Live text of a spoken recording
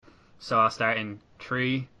So I'll start in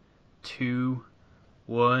 3, 2,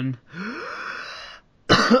 1.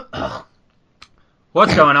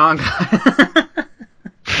 What's going on, guys?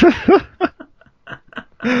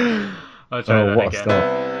 I'll try that again.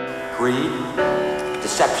 Stuff? Greed,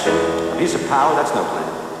 deception, abuse of power, that's no plan.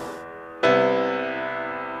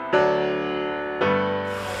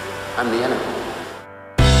 I'm the enemy.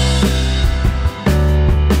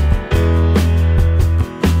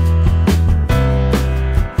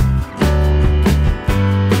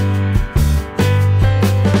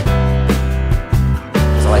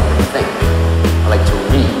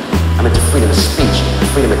 Freedom of speech,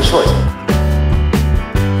 freedom of choice.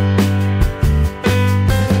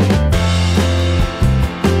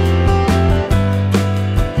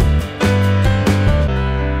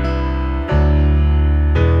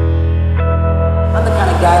 I'm the kind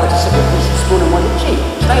of guy who likes to sip a piece of spoon and wonder, gee,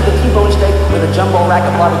 should I have the T-bone steak with a jumbo rack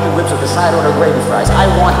of barbecue ribs with a side order gravy fries? I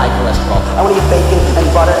want high cholesterol. I want to eat bacon and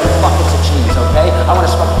butter and buckets of cheese, okay? I want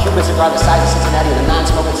to smoke a Cuban cigar the size of Cincinnati in a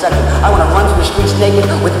non-smoking section. I want to run through the streets naked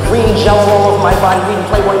with green jello all over my body reading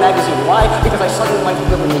Playboy magazine. Why? Because I suddenly like to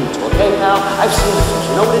live in need to, okay, pal? I've seen this.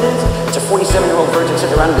 You know what it is? It's a 47-year-old virgin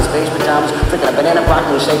sitting around in his beige pajamas drinking a banana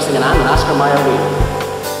broccoli shake singing, I'm an Oscar Mayer reader.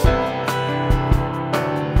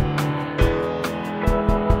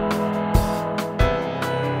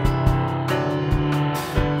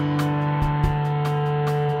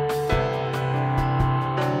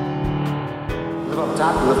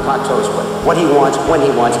 What he wants, when he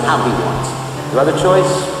wants, how he wants. Your other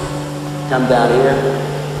choice? Come down here,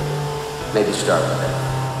 maybe start with that.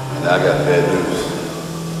 And I got bad news.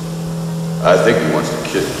 I think he wants to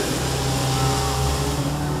kill you.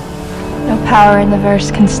 No power in the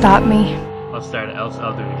verse can stop me. I'll start it, I'll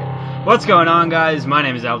do it again. What's going on, guys? My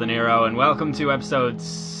name is El Dinero, and welcome to episode...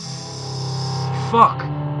 Fuck.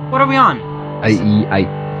 What are we on?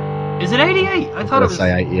 88. Is it 88? I thought it was...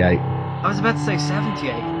 say 88. I was about to say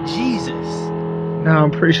 78. Jesus. No,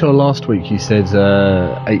 I'm pretty sure last week you said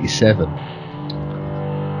 87.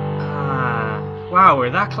 Wow,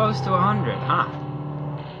 we're that close to 100, huh?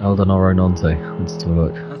 Eldonoro Nonte. Let's have a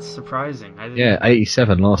look. That's surprising. Yeah,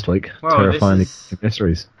 87 last week. Whoa, Terrifying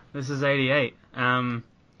mysteries. This is 88.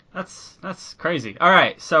 That's crazy.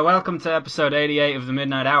 Alright, so welcome to episode 88 of The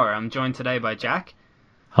Midnight Hour. I'm joined today by Jack.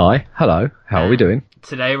 Hi, hello. How are we doing?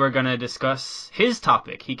 Today we're going to discuss his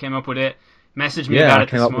topic. He came up with it, messaged me about it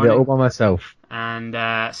this morning. Yeah, I came up with it all by myself. And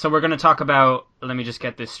so we're going to talk about, let me just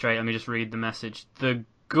get this straight, let me just read the message. The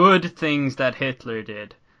good things that Hitler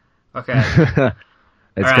did. Okay.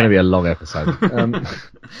 It's going to be a long episode. We're going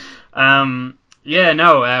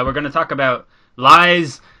to talk about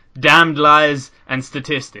lies, damned lies, and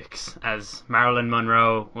statistics, as Marilyn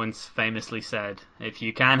Monroe once famously said. If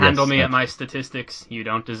you can't handle me at my statistics, you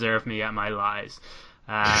don't deserve me at my lies.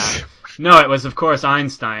 No, it was, of course,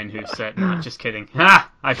 Einstein who said... No, just kidding.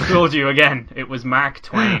 Ha! I fooled you again. It was Mark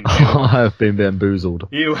Twain. I have been bamboozled.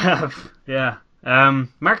 You have, yeah.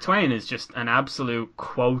 Mark Twain is just an absolute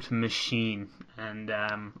quote machine, and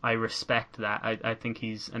I respect that. I think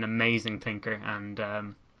he's an amazing thinker, and... as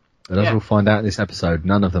we'll find out in this episode,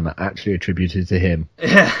 none of them are actually attributed to him.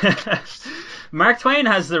 Mark Twain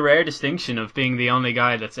has the rare distinction of being the only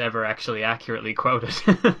guy that's ever actually accurately quoted.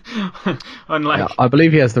 Unlike... I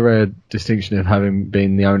believe he has the rare distinction of having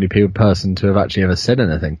been the only person to have actually ever said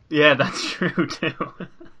anything. Yeah, that's true too.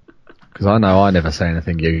 Because I know I never say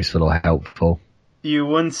anything useful or helpful. You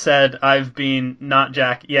once said, I've been not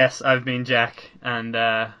Jack, yes, I've been Jack, and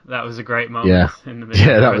that was a great moment in the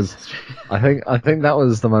middle of that was history. I think that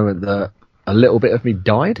was the moment that a little bit of me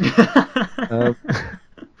died.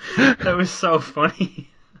 That was so funny.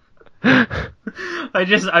 I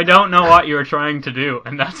don't know what you were trying to do,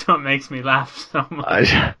 and that's what makes me laugh so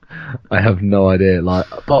much. I have no idea. Like,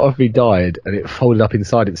 a part of me died, and it folded up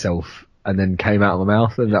inside itself, and then came out of my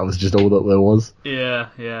mouth, and that was just all that there was. Yeah,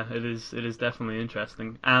 it is definitely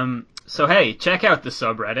interesting. So hey, check out the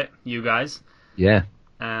subreddit, you guys. Yeah.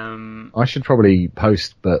 I should probably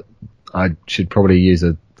post, but I should probably use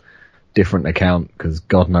a different account, because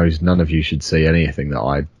God knows none of you should see anything that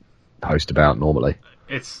I post about normally.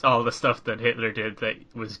 It's all the stuff that Hitler did that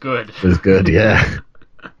was good. It was good, yeah.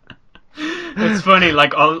 It's funny,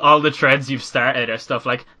 like, all the threads you've started are stuff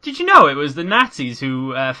like, did you know it was the Nazis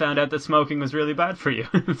who found out that smoking was really bad for you?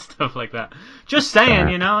 Stuff like that. Just saying,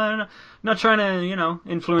 you know, I'm not trying to, you know,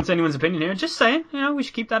 influence anyone's opinion here. Just saying, you know, we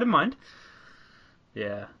should keep that in mind.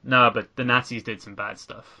 Yeah. No, but the Nazis did some bad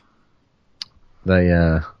stuff.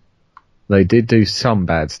 They did do some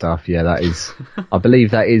bad stuff, yeah, that is... I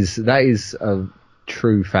believe that is a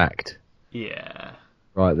true fact. Yeah.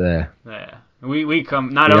 Right there. Yeah. We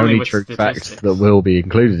come not the only only with true statistics facts that will be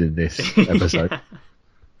included in this episode. Yeah.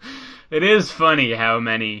 It is funny how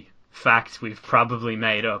many facts we've probably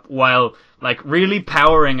made up, while like really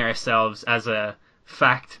powering ourselves as a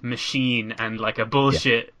fact machine and like a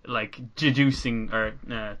bullshit like deducing or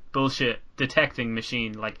bullshit detecting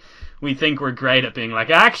machine. Like we think we're great at being like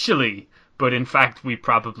actually, but in fact we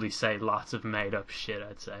probably say lots of made up shit.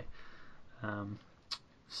 I'd say.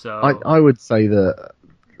 So I would say that.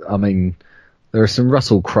 I mean, there are some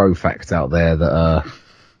Russell Crowe facts out there that are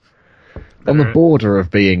on the border of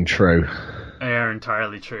being true. They are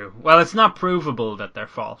entirely true. Well, it's not provable that they're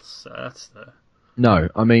false. So that's the. No,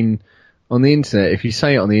 I mean, on the internet, if you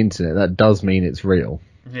say it on the internet, that does mean it's real.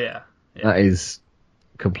 Yeah. That is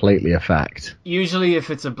completely a fact. Usually, if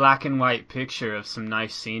it's a black and white picture of some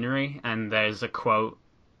nice scenery and there's a quote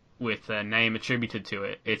with a name attributed to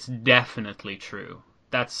it, it's definitely true.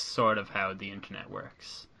 That's sort of how the internet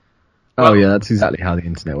works. Oh, yeah, that's exactly how the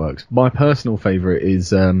internet works. My personal favourite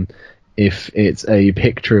is if it's a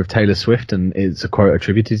picture of Taylor Swift and it's a quote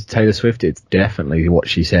attributed to Taylor Swift, it's definitely what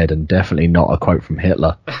she said and definitely not a quote from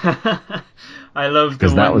Hitler. I love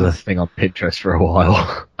because that was a thing on Pinterest for a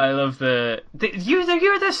while. I love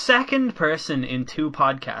you're the second person in 2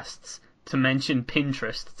 podcasts to mention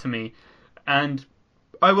Pinterest to me, and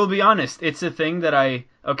I will be honest, it's a thing that I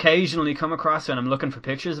occasionally come across when I'm looking for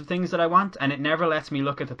pictures of things that I want, and it never lets me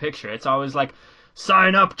look at the picture. It's always like,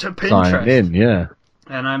 sign up to Pinterest. Sign in, yeah.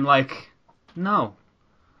 And I'm like, no.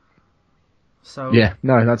 So yeah,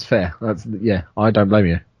 no, that's fair. I don't blame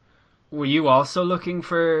you. Were you also looking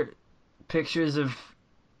for pictures of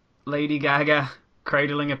Lady Gaga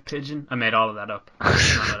cradling a pigeon? I made all of that up.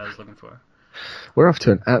 That's not what I was looking for. We're off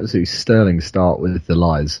to an absolute sterling start with the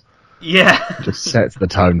lies. Yeah. Just sets the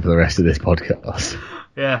tone for the rest of this podcast.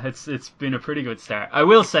 Yeah, it's been a pretty good start. I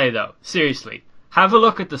will say, though, seriously, have a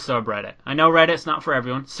look at the subreddit. I know Reddit's not for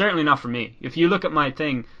everyone. Certainly not for me. If you look at my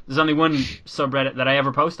thing, there's only one subreddit that I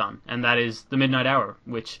ever post on, and that is the Midnight Hour,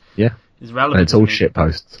 which is relevant. And it's all shit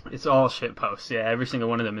posts. It's all shit posts, yeah. Every single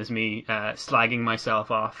one of them is me slagging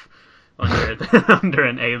myself off under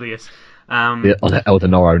an alias. On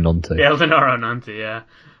Eldenoro Nonti. Eldenoro Nonti, yeah.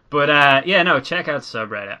 But, check out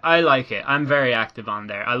subreddit. I like it. I'm very active on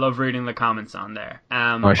there. I love reading the comments on there.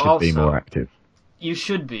 I should be more active. You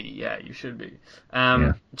should be, yeah, you should be.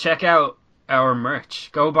 Check out our merch.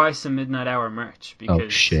 Go buy some Midnight Hour merch,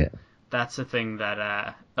 because that's a thing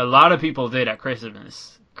that a lot of people did at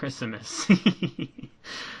Christmas. I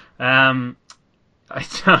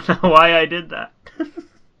don't know why I did that.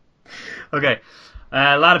 Okay.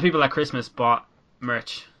 A lot of people at Christmas bought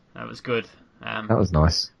merch. That was good. That was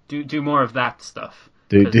nice. Do more of that stuff.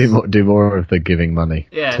 Do more of the giving money.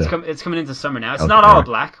 Yeah, it's coming into summer now. It's not all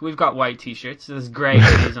black. We've got white t-shirts. There's grey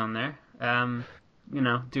hoodies on there.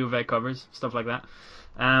 Duvet covers, stuff like that.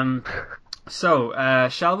 So,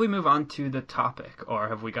 shall we move on to the topic, or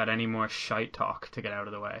have we got any more shite talk to get out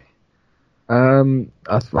of the way? I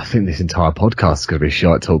think this entire podcast is going to be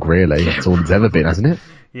shite talk, really. That's all it's ever been, hasn't it?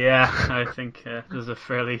 Yeah, I think there's a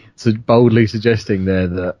fairly... So boldly suggesting there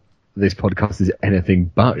that this podcast is anything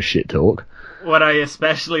but shit talk. What I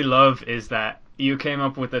especially love is that you came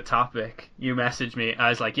up with a topic. You messaged me. I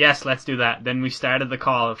was like, yes, let's do that. Then we started the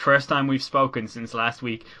call. First time we've spoken since last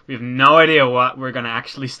week. We have no idea what we're going to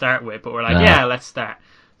actually start with, but we're like, yeah, let's start.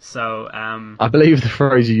 So, I believe the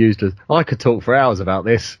phrase you used was, I could talk for hours about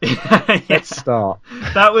this. Let's start.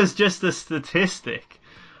 That was just a statistic.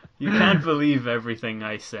 You can't believe everything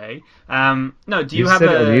I say. No, do you have said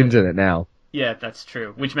it on the internet now. Yeah, that's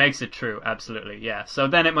true. Which makes it true, absolutely, yeah. So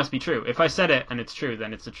then it must be true. If I said it and it's true,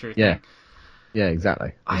 then it's a true thing. Yeah,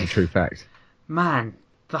 exactly. It's a true fact. Man,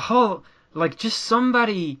 the whole... just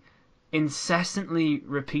somebody incessantly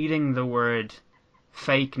repeating the word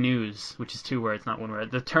fake news, which is 2 words, not 1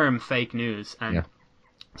 word, the term fake news, and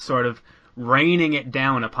sort of raining it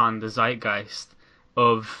down upon the zeitgeist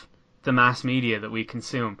of the mass media that we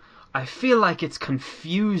consume. I feel like it's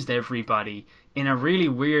confused everybody in a really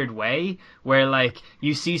weird way, where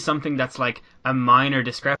you see something that's a minor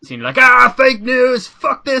discrepancy and you're like, fake news,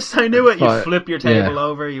 fuck this, I knew it. You flip your table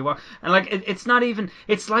over, you walk, and it's not even,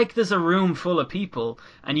 it's like there's a room full of people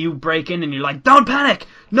and you break in and you're like, don't panic,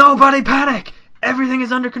 nobody panic, everything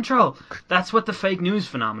is under control. That's what the fake news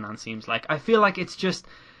phenomenon seems like. I feel like it's just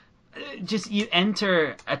you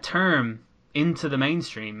enter a term into the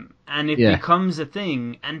mainstream and it becomes a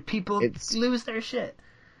thing and people lose their shit.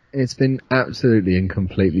 It's been absolutely and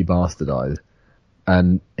completely bastardized,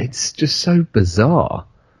 and it's just so bizarre.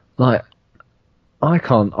 I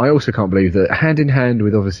also can't believe that hand in hand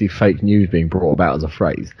with obviously fake news being brought about as a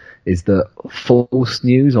phrase is that false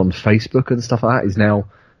news on Facebook and stuff like that is now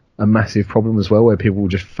a massive problem as well, where people will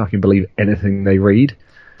just fucking believe anything they read.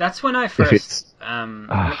 That's when I first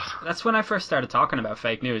that's when I first started talking about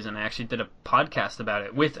fake news, and I actually did a podcast about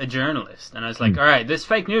it with a journalist, and I was like, all right, this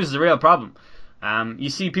fake news is a real problem. You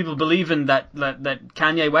see people believing that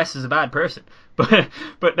Kanye West is a bad person,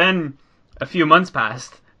 but then a few months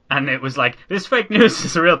passed, and it was like, this fake news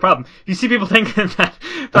is a real problem. You see people thinking that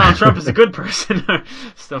Donald Trump is a good person, or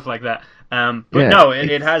stuff like that. No,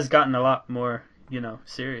 it has gotten a lot more,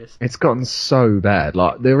 serious. It's gotten so bad.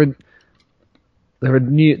 Like there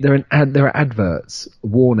are adverts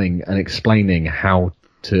warning and explaining how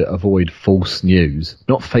to avoid false news,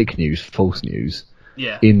 not fake news, false news.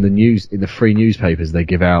 Yeah. In the free newspapers they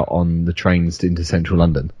give out on the trains into central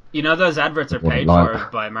London. Those adverts are paid for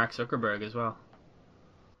by Mark Zuckerberg as well.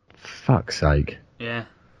 Fuck's sake. Yeah.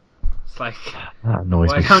 It's like, that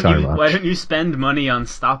annoys me so much. Why don't you spend money on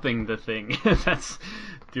stopping the thing that's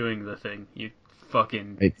doing the thing, you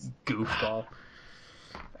fucking goofball.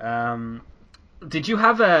 Did you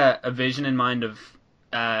have a vision in mind of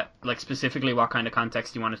specifically what kind of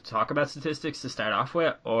context you wanted to talk about statistics to start off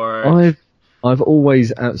with, or? I've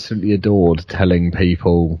always absolutely adored telling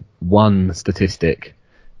people one statistic.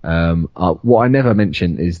 What I never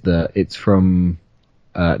mention is that it's from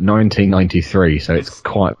 1993, so it's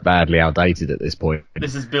quite badly outdated at this point.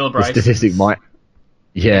 This is Bill Bryson. The statistic might,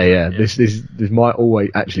 yeah. This might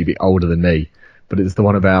always actually be older than me, but it's the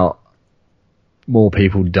one about more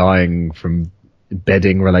people dying from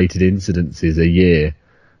bedding-related incidences a year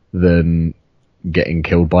than getting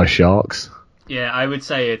killed by sharks. Yeah, I would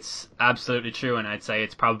say it's absolutely true, and I'd say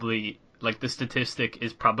it's probably, the statistic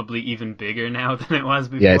is probably even bigger now than it was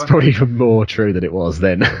before. Yeah, it's probably even more true than it was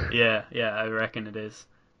then. Yeah, I reckon it is.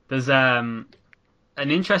 There's an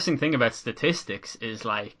interesting thing about statistics is,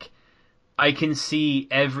 I can see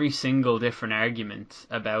every single different argument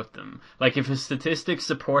about them. Like, if a statistic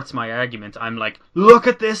supports my argument, I'm like, look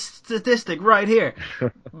at this statistic right here.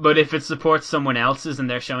 But if it supports someone else's and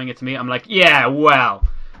they're showing it to me, I'm like, yeah, well,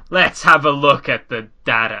 let's have a look at the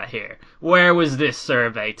data here. Where was this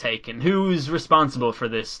survey taken? Who's responsible for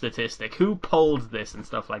this statistic? Who polled this and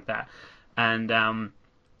stuff like that? And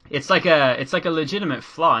it's like a legitimate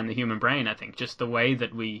flaw in the human brain, I think, just the way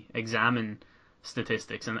that we examine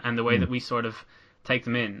statistics and the way that we sort of take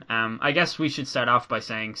them in. I guess we should start off by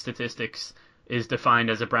saying statistics is defined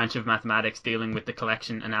as a branch of mathematics dealing with the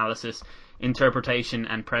collection, analysis, interpretation,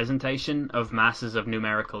 and presentation of masses of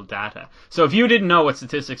numerical data. So if you didn't know what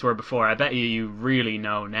statistics were before, I bet you really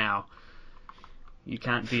know now. You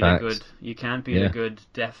can't beat a good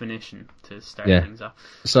definition to start things off.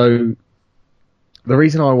 So the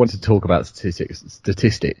reason I wanted to talk about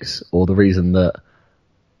statistics, or the reason that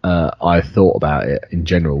I thought about it in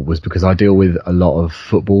general, was because I deal with a lot of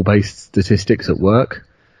football-based statistics at work.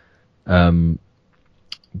 It's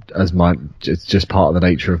just part of the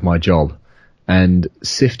nature of my job, and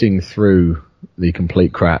sifting through the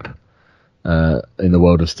complete crap in the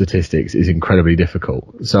world of statistics is incredibly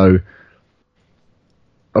difficult. So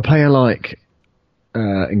a player like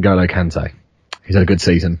N'Golo Kante, he's had a good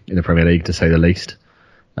season in the Premier League, to say the least.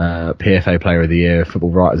 PFA Player of the Year,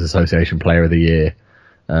 Football Writers Association Player of the Year.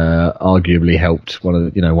 Arguably helped one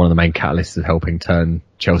of the main catalysts of helping turn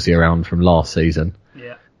Chelsea around from last season.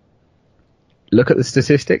 Yeah. Look at the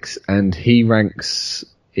statistics, and he ranks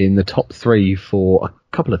in the top 3 for a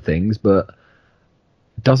couple of things, but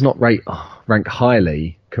does not rank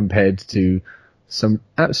highly compared to some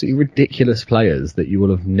absolutely ridiculous players that you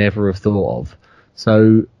will have never have thought of.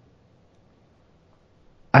 So,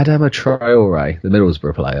 Adama Traore, the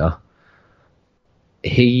Middlesbrough player,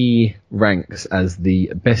 he ranks as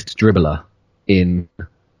the best dribbler in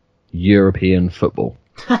European football.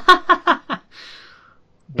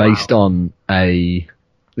 Based on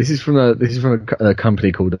this is from a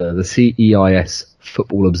company called the CEIS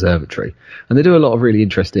Football Observatory, and they do a lot of really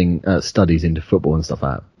interesting studies into football and stuff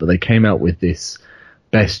like that. But they came out with this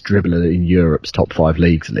best dribbler in Europe's top 5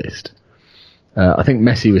 leagues list. I think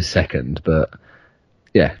Messi was second, but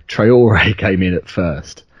yeah, Traore came in at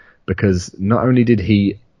first, because not only did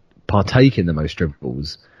he partake in the most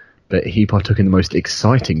dribbles, but he partook in the most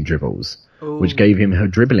exciting dribbles, which gave him a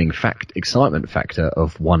dribbling excitement factor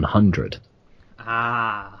of 100.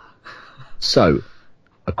 So,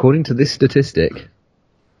 according to this statistic,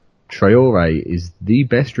 Traore is the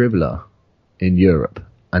best dribbler in Europe,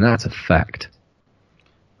 and that's a fact.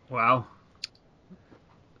 Wow.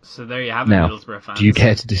 So there you have it, now, Middlesbrough fans. Do you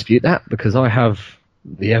care to dispute that? Because I have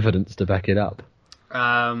the evidence to back it up.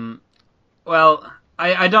 Well,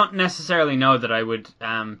 I don't necessarily know that I would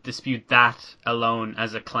dispute that alone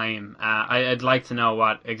as a claim. I'd like to know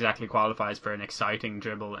what exactly qualifies for an exciting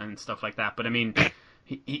dribble and stuff like that. But I mean,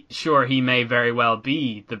 sure, he may very well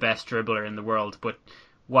be the best dribbler in the world, but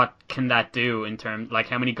what can that do in terms, like,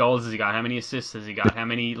 how many goals has he got? How many assists has he got? How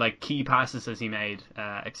many, like, key passes has he made,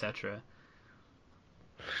 etc.?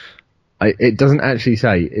 It doesn't actually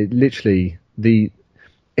say. It literally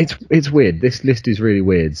it's weird. This list is really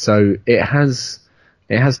weird. So it has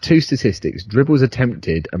two statistics: dribbles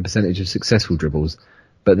attempted and percentage of successful dribbles,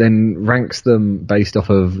 but then ranks them based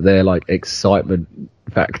off of their like excitement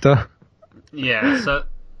factor. Yeah. So,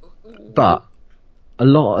 but a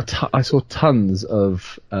lot of I saw tons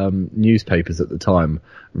of newspapers at the time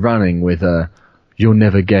running with "You'll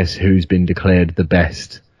never guess who's been declared the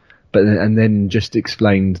best," and then just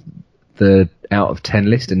explained the out of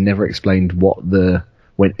 10 list and never explained what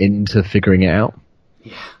went into figuring it out.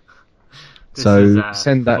 Yeah. Send that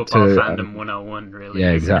to fandom 101, really.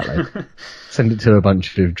 Yeah, exactly. Send it to a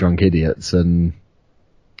bunch of drunk idiots and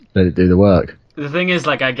let it do the work. The thing is,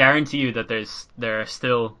 like, I guarantee you that there are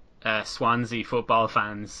still Swansea football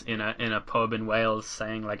fans in a pub in Wales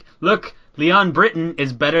saying, like, look, Leon Britton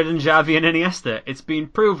is better than Xavi and Iniesta. It's been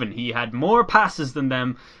proven. He had more passes than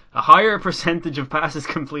them, a higher percentage of passes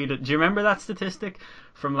completed. Do you remember that statistic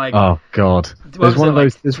from, like? Oh God, there's one of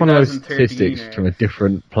those statistics or... from a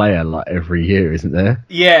different player like every year, isn't there?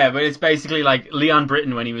 Yeah, but it's basically like Leon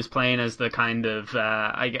Britton when he was playing as the kind of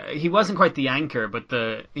he wasn't quite the anchor, but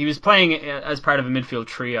he was playing as part of a midfield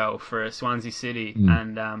trio for Swansea City,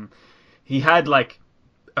 and he had like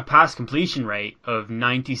a pass completion rate of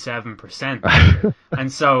 97%,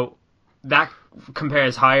 and so that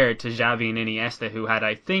compares higher to Xavi and Iniesta, who had,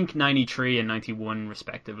 I think, 93 and 91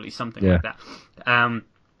 respectively, something like that.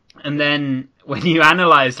 And then when you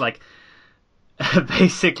analyze, like,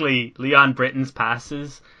 basically Leon Britton's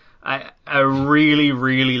passes, a really,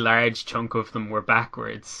 really large chunk of them were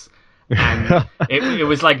backwards. And it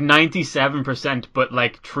was like 97%, but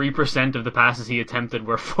like 3% of the passes he attempted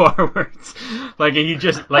were forwards. Like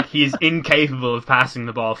he's incapable of passing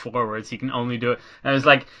the ball forwards. He can only do it. And it was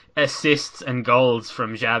like assists and goals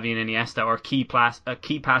from Xavi and Iniesta, or key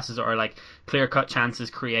passes, or like clear cut chances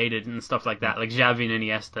created and stuff like that. Like Xavi and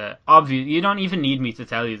Iniesta, obviously, you don't even need me to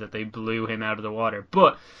tell you that they blew him out of the water.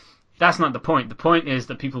 But that's not the point. The point is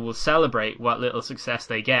that people will celebrate what little success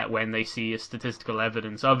they get when they see statistical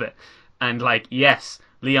evidence of it. And, like, yes,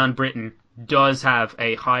 Leon Britton does have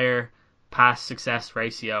a higher pass success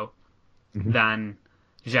ratio than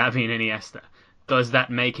Xavi and Iniesta. Does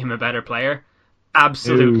that make him a better player?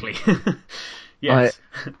 Absolutely. Yes.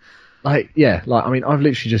 I mean, I've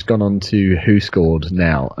literally just gone on to Who Scored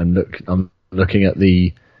now, and I'm looking at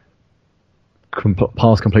the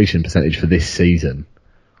pass completion percentage for this season.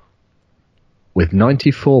 With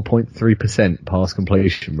 94.3% pass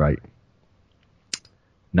completion rate,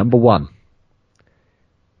 number one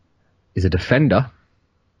is a defender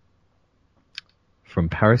from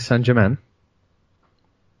Paris Saint-Germain,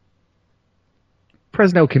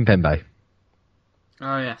 Presnel Kimpembe.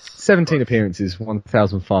 Oh, yes. 17 appearances,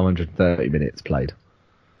 1,530 minutes played.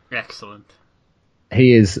 Excellent.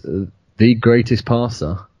 He is the greatest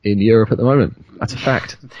passer in Europe at the moment. That's a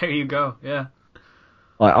fact. There you go, yeah.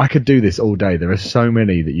 I could do this all day. There are so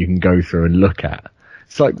many that you can go through and look at.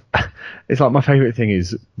 It's like my favourite thing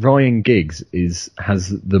is Ryan Giggs has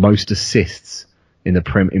the most assists in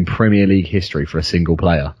Premier League history for a single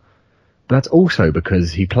player. But that's also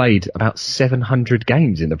because he played about 700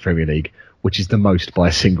 games in the Premier League, which is the most by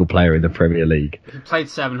a single player in the Premier League. He played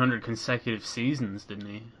 700 consecutive seasons, didn't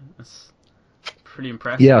he? That's pretty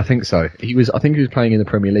impressive. Yeah, I think so. I think he was playing in the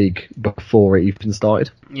Premier League before it even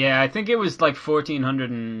started. Yeah, I think it was like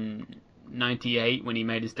 1498 when he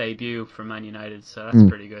made his debut for Man United, so that's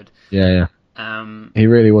pretty good. Yeah. He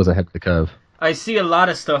really was ahead of the curve. I see a lot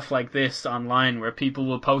of stuff like this online where people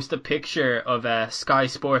will post a picture of a Sky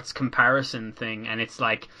Sports comparison thing, and it's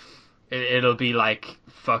like, it'll be like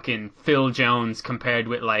fucking Phil Jones compared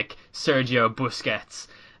with like Sergio Busquets,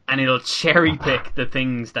 and it'll cherry pick the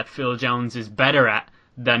things that Phil Jones is better at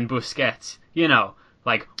than Busquets, you know,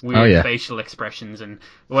 like weird facial expressions and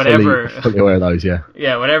whatever. Fully aware of those, yeah.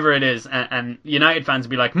 Yeah, whatever it is. And United fans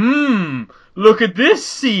will be like, look at this,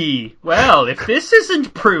 see. Well, if this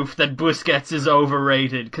isn't proof that Busquets is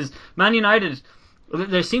overrated, because Man United,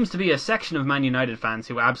 there seems to be a section of Man United fans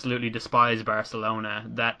who absolutely despise Barcelona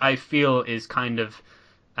that I feel is kind of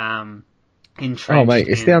entrenched. Oh, mate,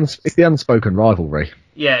 it's the unspoken rivalry.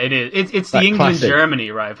 Yeah, it is. It's the England-Germany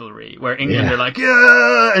rivalry, where England are like,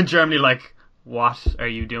 yeah, and Germany like, what are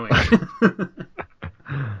you doing?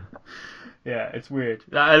 Yeah, it's weird.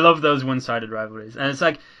 I love those one-sided rivalries. And it's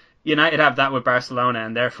like, United have that with Barcelona,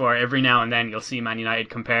 and therefore every now and then you'll see Man United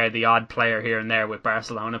compare the odd player here and there with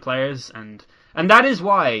Barcelona players, and that is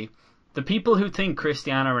why the people who think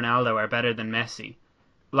Cristiano Ronaldo are better than Messi,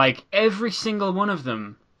 like every single one of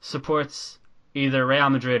them supports either Real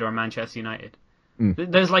Madrid or Manchester United.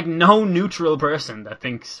 There's like no neutral person that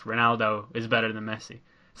thinks Ronaldo is better than Messi.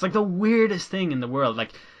 It's like the weirdest thing in the world.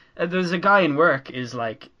 Like, there's a guy in work is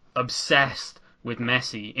like obsessed with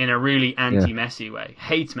Messi in a really anti-Messi way,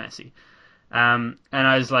 hates Messi. And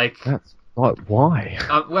I was like, that's like, why?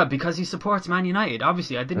 Well, because he supports Man United.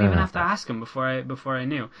 Obviously, I didn't even have to ask him before I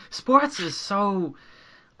knew. Sports is so.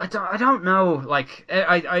 I don't know, like,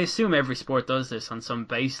 I assume every sport does this on some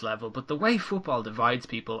base level, but the way football divides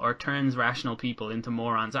people or turns rational people into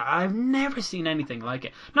morons, I've never seen anything like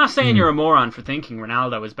it. I'm not saying you're a moron for thinking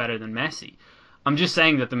Ronaldo is better than Messi. I'm just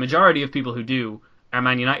saying that the majority of people who do are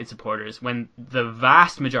Man United supporters, when the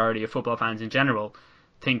vast majority of football fans in general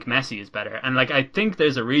think Messi is better. And, like, I think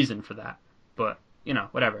there's a reason for that. But, you know,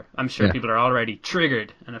 whatever. I'm sure people are already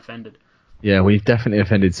triggered and offended. Yeah, we've definitely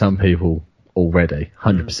offended some people already,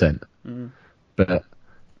 100%. But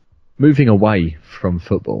moving away from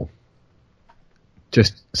football,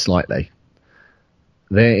 just slightly,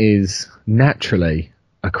 there is naturally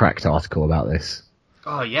a cracked article about this.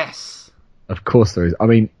 Oh, yes. Of course there is. I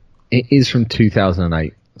mean, it is from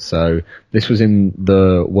 2008, so this was in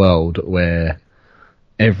the world where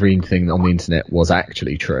everything on the internet was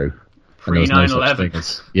actually true.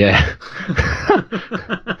 Pre-9/11. Yeah.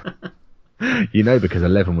 You know, because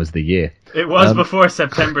 11 was the year. It was before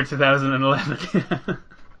September 2011.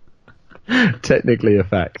 Technically a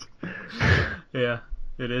fact. Yeah,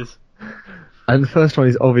 it is. And the first one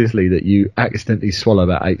is obviously that you accidentally swallow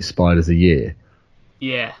about 8 spiders a year.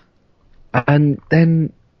 Yeah. And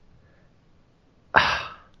then...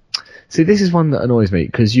 See, this is one that annoys me,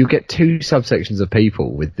 because you get 2 subsections of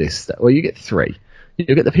people with this. Well, you get 3.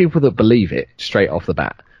 You get the people that believe it straight off the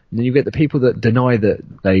bat. And then you get the people that deny that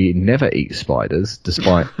they never eat spiders,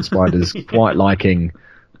 despite spiders quite liking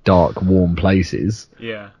dark, warm places.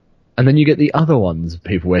 Yeah. And then you get the other ones,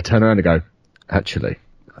 people where turn around and go, actually,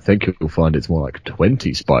 I think you'll find it's more like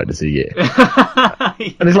 20 spiders a year.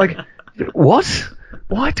 And it's like, what?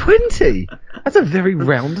 Why 20? That's a very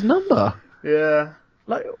round number. Yeah.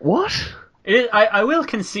 Like, what? I will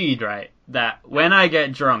concede, right, that when I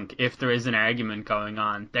get drunk, if there is an argument going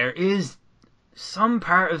on, there is some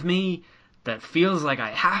part of me that feels like I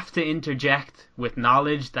have to interject with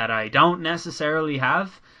knowledge that I don't necessarily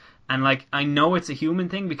have. And, like, I know it's a human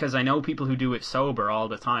thing because I know people who do it sober all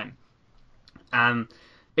the time.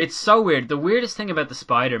 It's so weird. The weirdest thing about the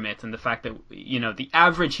spider myth and the fact that, you know, the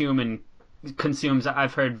average human consumes,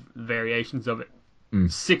 I've heard variations of it,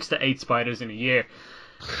 6 to 8 spiders in a year.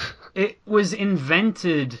 It was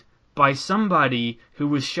invented by somebody who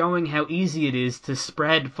was showing how easy it is to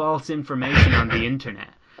spread false information on the internet.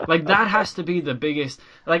 Like, that has to be the biggest...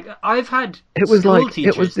 Like, I've had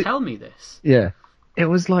teachers tell me this. Yeah. It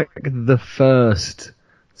was like the first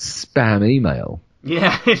spam email.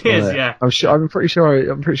 Yeah, it is, yeah. I'm pretty sure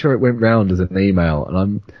it went round as an email,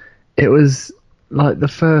 and it was like the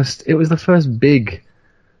first big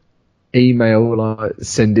email, like,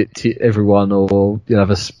 send it to everyone, or, you know,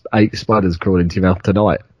 have 8 spiders crawling into your mouth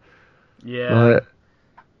tonight. Yeah.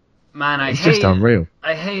 Man, it's just unreal.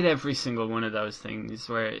 I hate every single one of those things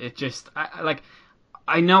where it just...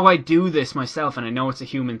 I know I do this myself, and I know it's a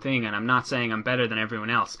human thing, and I'm not saying I'm better than everyone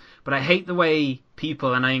else, but I hate the way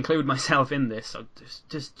people, and I include myself in this, so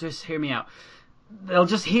just hear me out. They'll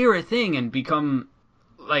just hear a thing and become,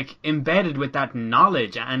 like, embedded with that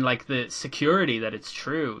knowledge and, like, the security that it's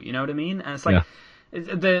true, you know what I mean? And it's like... Yeah.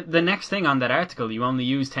 The next thing on that article, you only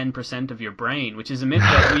use 10% of your brain, which is a myth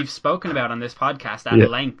that we've spoken about on this podcast at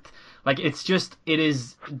length. Like, it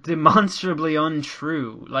is demonstrably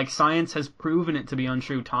untrue. Like, science has proven it to be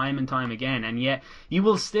untrue time and time again, and yet you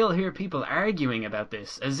will still hear people arguing about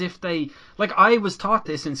this as if they... Like, I was taught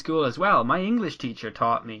this in school as well. My English teacher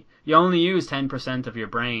taught me, you only use 10% of your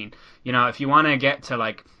brain. You know, if you want to get to,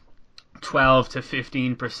 like, 12 to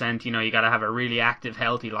 15%, you know, you got to have a really active,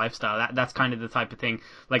 healthy lifestyle. That's kind of the type of thing,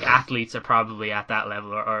 like, athletes are probably at that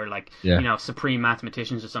level, or like, you know, supreme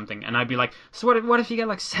mathematicians or something. And I'd be like, so what if you get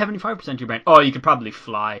like 75% of your brain? Oh, you could probably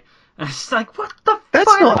fly. And it's like, what the fuck?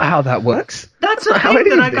 That's not how that works. That's not how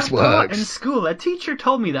any of this works. In school, a teacher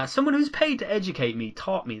told me that. Someone who's paid to educate me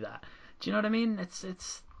taught me that. Do you know what I mean?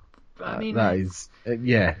 I mean, that is,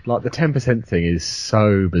 yeah, like the 10% thing is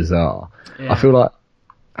so bizarre. Yeah. I feel like,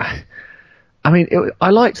 I mean,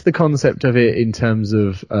 I liked the concept of it in terms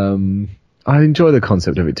of I enjoy the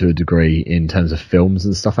concept of it to a degree in terms of films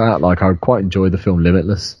and stuff out. Like, I quite enjoy the film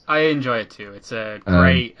Limitless. I enjoy it too. It's a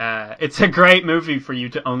great movie for you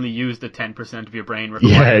to only use the 10% of your brain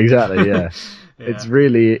required. Yeah, exactly. Yeah, Yeah.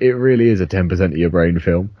 it really is a 10% of your brain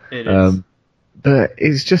film. It is. But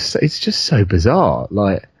it's just so bizarre.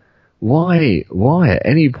 Like, why at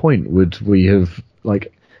any point would we have,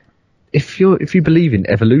 like, if you believe in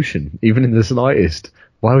evolution, even in the slightest,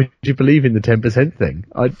 why would you believe in the 10% thing?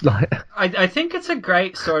 I think it's a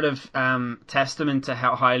great sort of testament to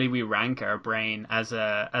how highly we rank our brain as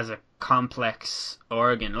a complex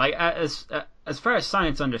organ. Like, as far as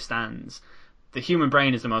science understands, the human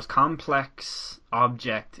brain is the most complex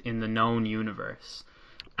object in the known universe.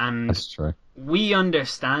 And That's true. We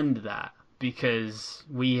understand that because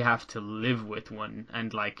we have to live with one,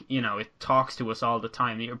 and, like, you know, it talks to us all the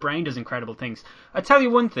time. Your brain does incredible things. I tell you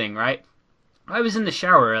one thing, right? I was in the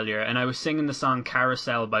shower earlier and I was singing the song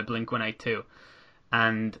Carousel by Blink-182,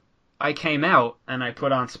 and I came out and I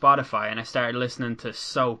put on Spotify and I started listening to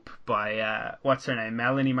Soap by what's her name,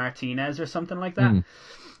 Melanie Martinez or something like that.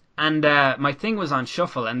 And my thing was on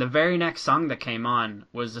shuffle, and the very next song that came on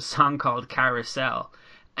was a song called Carousel.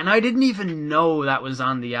 And I didn't even know that was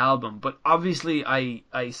on the album, but obviously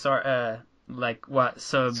I sort of, like,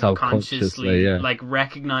 subconsciously yeah. like,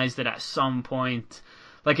 recognized it at some point.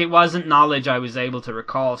 Like, it wasn't knowledge I was able to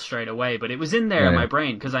recall straight away, but it was in there in my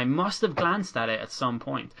brain because I must have glanced at it at some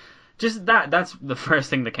point. Just that's the first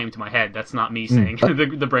thing that came to my head. That's not me saying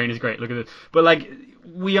the brain is great. Look at it. But, like,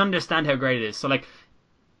 we understand how great it is. So, like,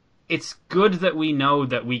 it's good that we know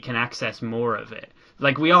that we can access more of it.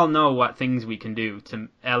 Like, we all know what things we can do to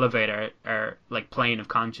elevate our like, plane of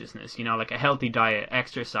consciousness, you know, like a healthy diet,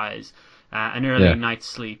 exercise, an early night's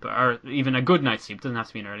sleep, or even a good night's sleep. It doesn't have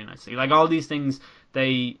to be an early night's sleep. Like, all these things,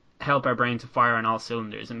 they help our brain to fire on all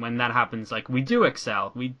cylinders. And when that happens, like, we do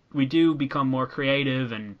excel. We do become more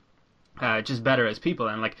creative and just better as people.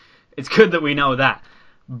 And, like, it's good that we know that.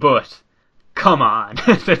 But, come on,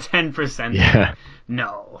 the 10%. Yeah.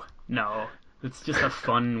 No. It's just a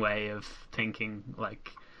fun way of thinking,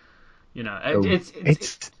 like, you know,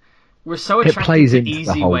 we're so attracted it plays to into easy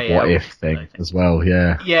the whole way what out, if thing as well.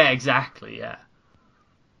 Yeah, exactly. Yeah,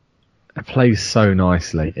 it plays so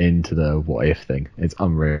nicely into the what if thing. It's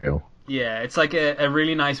unreal. Yeah, it's like a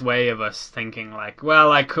really nice way of us thinking, like,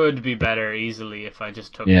 well, I could be better easily if I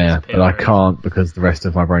just took this pill. But I can't because the rest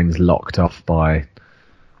of my brain's locked off by,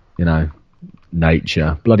 you know,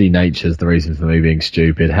 nature. Bloody nature's the reason for me being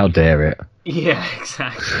stupid. How dare it? Yeah,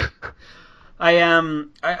 exactly.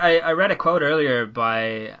 I read a quote earlier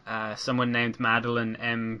by someone named Madeleine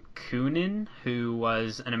M. Kunin, who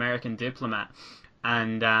was an American diplomat,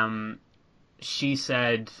 and she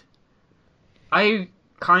said, I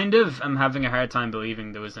kind of am having a hard time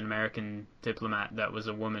believing there was an American diplomat that was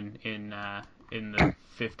a woman in the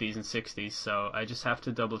 50s and 60s, so I just have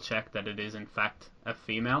to double check that it is in fact a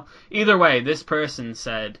female. Either way, this person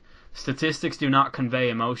said, statistics do not convey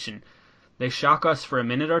emotion. They shock us for a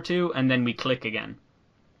minute or two, and then we click again.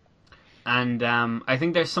 And I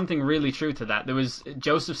think there's something really true to that. There was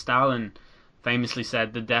Joseph Stalin famously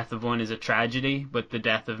said, the death of one is a tragedy, but the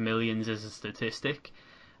death of millions is a statistic.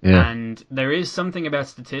 Yeah. And there is something about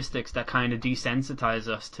statistics that kind of desensitize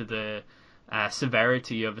us to the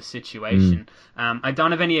severity of a situation. I don't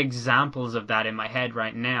have any examples of that in my head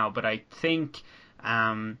right now, but I think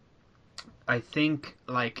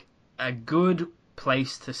like a good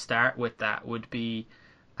place to start with that would be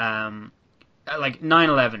like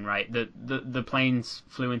 9/11, right? The planes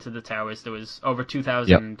flew into the towers. There was over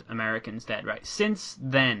 2,000 Americans dead, right? Since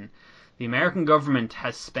then, the American government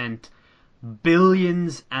has spent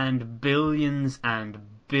billions and billions and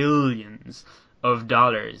billions of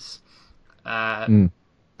dollars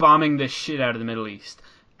bombing the shit out of the Middle East.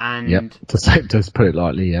 And to put it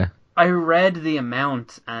lightly, I read the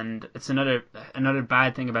amount, and it's another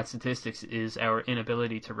bad thing about statistics is our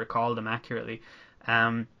inability to recall them accurately.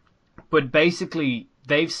 But basically,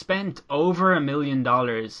 they've spent over $1 million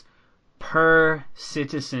per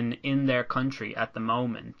citizen in their country at the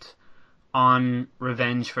moment on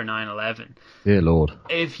revenge for 9/11. Dear Lord.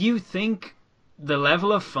 If you think the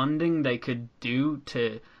level of funding they could do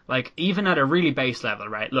to, like, even at a really base level,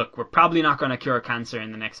 right? Look, we're probably not going to cure cancer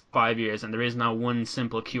in the next 5 years, and there is no one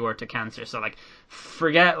simple cure to cancer. So, like,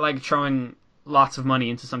 forget, like, throwing lots of money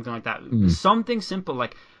into something like that. Something simple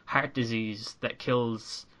like heart disease that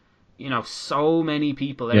kills, you know, so many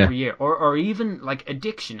people every year. Or even, like,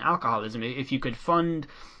 addiction, alcoholism. If you could fund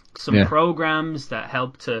some programs that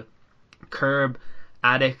help to curb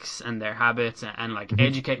addicts and their habits and like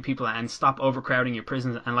educate people and stop overcrowding your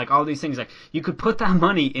prisons and like all these things, like you could put that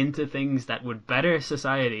money into things that would better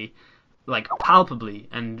society like palpably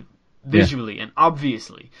and visually and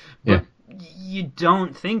obviously. But you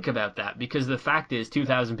don't think about that because the fact is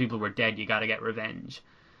 2,000 people were dead. You got to get revenge.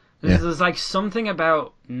 There's like something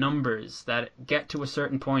about numbers that get to a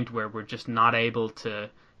certain point where we're just not able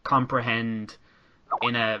to comprehend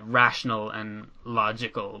in a rational and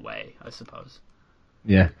logical way, I suppose.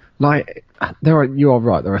 Yeah, like you are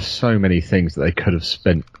right. There are so many things that they could have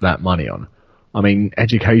spent that money on. I mean,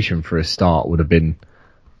 education for a start would have been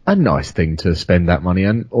a nice thing to spend that money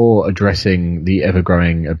on, or addressing the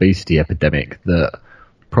ever-growing obesity epidemic that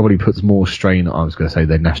probably puts more strain. I was going to say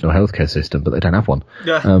their national healthcare system, but they don't have one.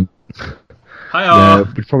 Yeah.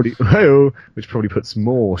 Which probably puts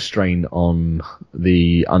more strain on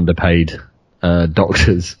the underpaid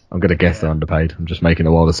doctors. I'm going to guess they're underpaid. I'm just making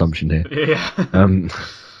a wild assumption here. Yeah.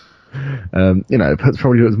 It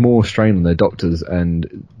probably puts more strain on their doctors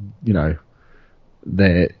and,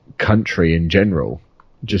 their country in general,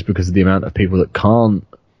 just because of the amount of people that can't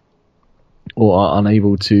or are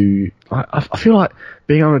unable to. I feel like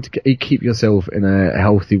being able to keep yourself in a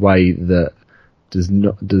healthy way that does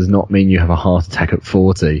not mean you have a heart attack at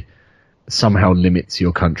 40 somehow limits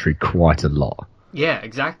your country quite a lot. Yeah,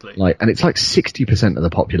 exactly. And it's like 60% of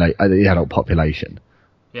the adult population.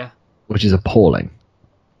 Yeah. Which is appalling.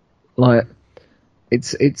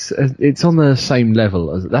 It's on the same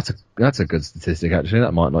level as that's a good statistic actually.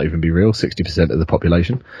 That might not even be real. 60% of the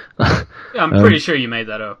population. Yeah, I'm pretty sure you made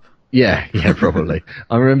that up. Yeah, probably.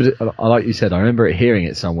 I remember it, like you said, I remember hearing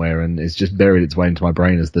it somewhere, and it's just buried its way into my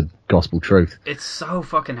brain as the gospel truth. It's so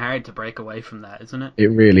fucking hard to break away from that, isn't it? It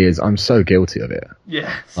really is. I'm so guilty of it.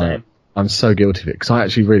 Yeah, same. I'm so guilty of it because I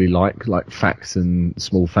actually really like facts and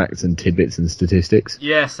small facts and tidbits and statistics.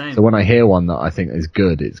 Yeah, same. So when I hear one that I think is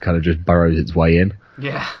good, it's kind of just burrows its way in.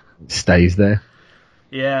 Yeah. It stays there.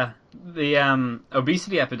 Yeah. The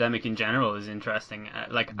obesity epidemic in general is interesting.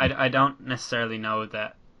 I don't necessarily know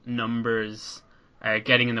that numbers are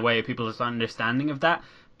getting in the way of people's understanding of that,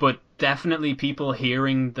 but definitely people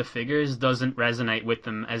hearing the figures doesn't resonate with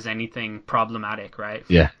them as anything problematic, right?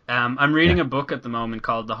 Yeah. I'm reading a book at the moment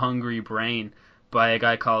called The Hungry Brain by a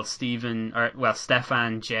guy called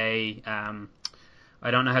Stefan J. I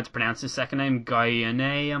don't know how to pronounce his second name.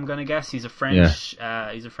 Guyane, I'm gonna guess. He's a French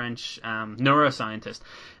neuroscientist,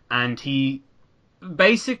 and he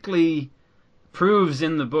basically proves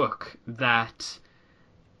in the book that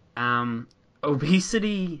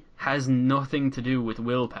obesity has nothing to do with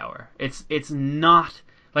willpower. It's not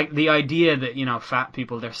like the idea that, fat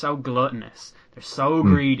people, they're so gluttonous, they're so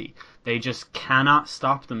greedy, they just cannot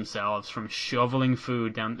stop themselves from shoveling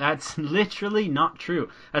food down. That's literally not true.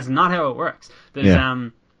 That's not how it works.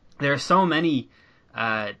 There are so many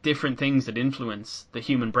different things that influence the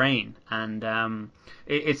human brain, and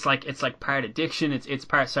it's like part addiction, it's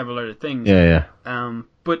part several other things.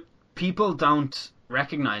 But people don't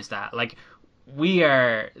recognize that. We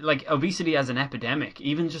are obesity as an epidemic.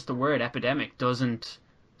 Even just the word epidemic doesn't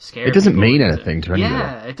scare. It doesn't mean anything to anyone.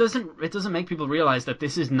 Yeah, it doesn't make people realize that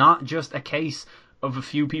this is not just a case of a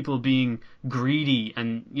few people being greedy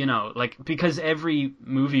and because every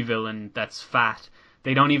movie villain that's fat,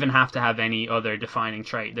 they don't even have to have any other defining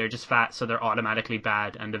trait. They're just fat, so they're automatically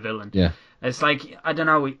bad and a villain. Yeah. It's I don't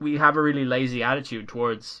know, we have a really lazy attitude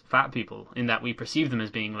towards fat people in that we perceive them as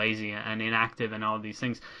being lazy and inactive and all these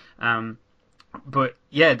things. But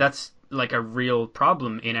yeah, that's a real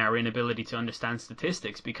problem in our inability to understand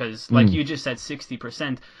statistics because, you just said,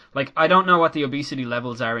 60%. I don't know what the obesity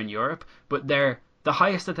levels are in Europe, but they're the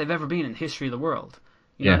highest that they've ever been in the history of the world.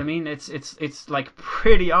 You know what I mean? It's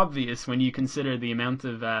pretty obvious when you consider the amount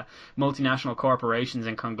of multinational corporations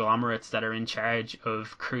and conglomerates that are in charge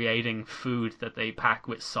of creating food that they pack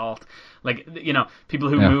with salt. People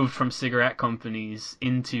who moved from cigarette companies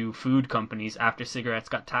into food companies after cigarettes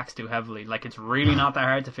got taxed too heavily. It's really not that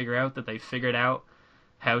hard to figure out that they figured out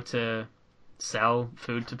how to sell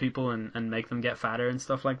food to people and make them get fatter and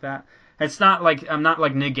stuff like that. It's not I'm not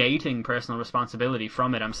negating personal responsibility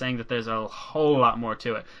from it. I'm saying that there's a whole lot more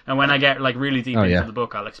to it. And when I get really deep into the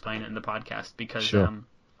book, I'll explain it in the podcast because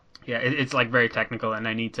it's very technical, and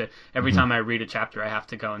I need to every time I read a chapter, I have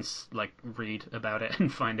to go and read about it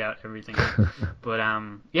and find out everything. But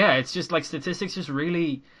it's just statistics just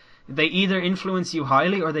really, they either influence you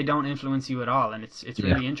highly or they don't influence you at all, and it's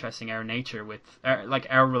really interesting. Our nature with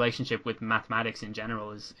our relationship with mathematics in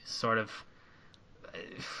general is sort of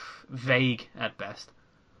vague at best.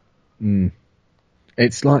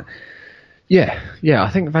 It's I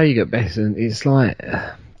think vague at best, and it's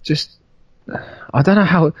just I don't know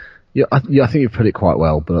how. I think you've put it quite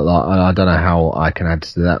well, but I don't know how I can add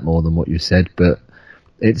to that more than what you said. But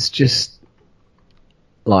it's just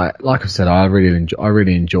like I said, I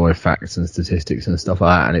really enjoy facts and statistics and stuff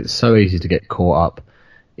like that, and it's so easy to get caught up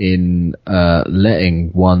in letting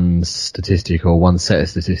one statistic or one set of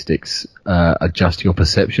statistics adjust your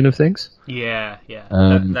perception of things. Yeah.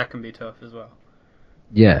 That can be tough as well.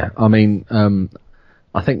 Yeah, I mean,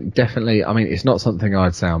 I think definitely. I mean, it's not something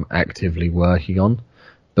I'd say I'm actively working on,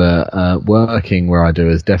 but working where I do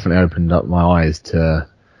has definitely opened up my eyes to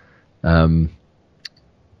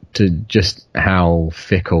just how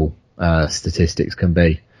fickle statistics can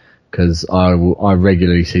be. Because I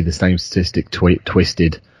regularly see the same statistic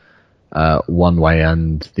twisted one way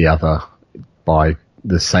and the other by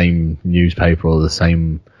the same newspaper or the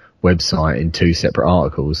same website in two separate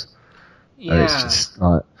articles. Yeah. And it's just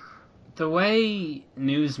like, the way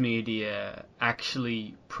news media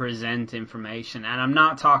actually present information, and I'm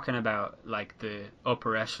not talking about like the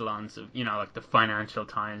upper echelons of, like the Financial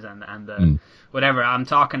Times and the whatever. I'm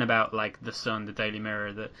talking about like the Sun, the Daily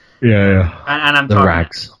Mirror, and I'm talking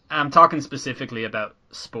rags. I'm talking specifically about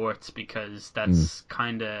sports because that's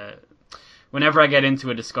kind of, whenever I get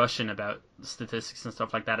into a discussion about statistics and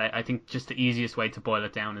stuff like that, I think just the easiest way to boil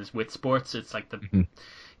it down is with sports. It's like the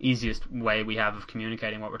easiest way we have of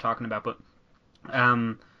communicating what we're talking about. But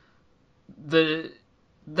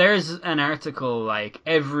there's an article like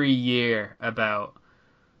every year about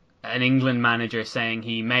an England manager saying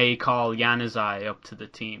he may call Januzaj up to the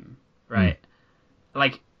team, right?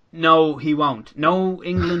 Like, no, he won't. No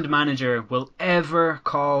England manager will ever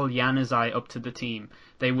call Januzaj up to the team.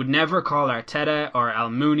 They would never call Arteta or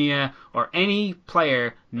Almunia or any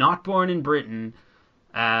player not born in Britain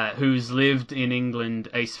who's lived in England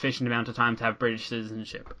a sufficient amount of time to have British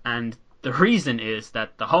citizenship. And the reason is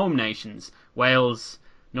that the home nations, Wales,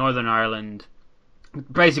 Northern Ireland,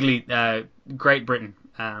 basically Great Britain.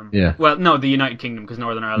 Well, no, the United Kingdom, because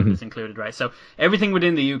Northern Ireland is included, right? So everything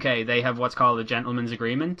within the UK, they have what's called a gentleman's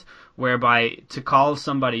agreement, whereby to call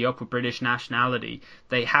somebody up with British nationality,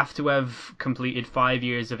 they have to have completed 5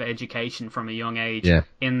 years of education from a young age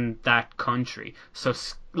in that country. So,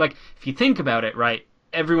 like, if you think about it, right,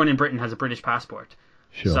 everyone in Britain has a British passport.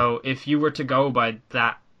 Sure. So if you were to go by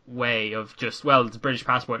that way of just, well, it's a British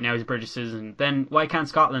passport, now he's a British citizen, then why can't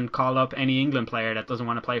Scotland call up any England player that doesn't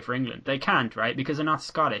want to play for England? They can't, right? Because they're not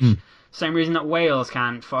Scottish. Same reason that Wales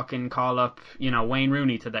can't fucking call up, Wayne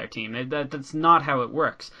Rooney to their team. That's not how it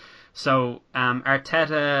works. So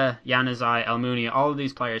Arteta, Januzaj, Almunia, all of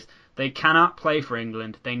these players, they cannot play for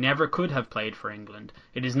England. They never could have played for England.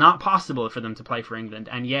 It is not possible for them to play for England,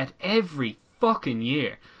 and yet every fucking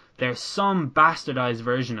year there's some bastardized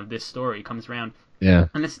version of this story comes around. Yeah.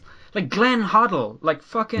 And it's like Glenn Hoddle, like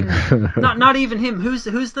fucking not even him. Who's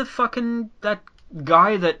the fucking that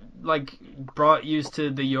guy that like brought you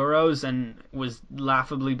to the Euros and was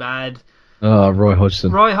laughably bad? Roy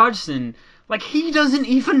Hodgson. Roy Hodgson. Like, he doesn't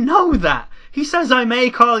even know that. He says, I may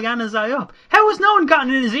call Januzaj up. How has no one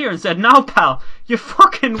gotten in his ear and said, no, pal, you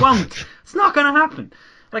fucking won't. It's not going to happen.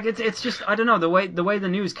 Like, it's just, I don't know, the way the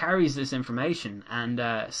news carries this information, and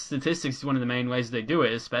statistics is one of the main ways they do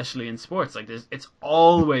it, especially in sports. Like, it's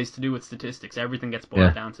always to do with statistics. Everything gets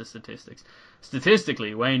boiled down to statistics.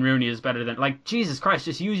 Statistically, Wayne Rooney is better than, like, Jesus Christ,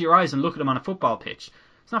 just use your eyes and look at him on a football pitch.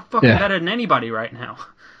 It's not fucking better than anybody right now.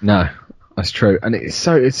 No, that's true, and it's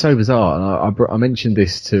so bizarre. And I mentioned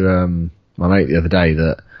this to my mate the other day,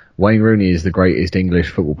 that Wayne Rooney is the greatest English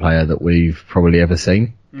football player that we've probably ever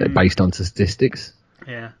seen, based on statistics.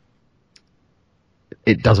 Yeah.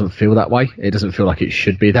 It doesn't feel that way. It doesn't feel like it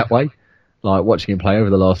should be that way. Like, watching him play over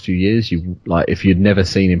the last few years, if you'd never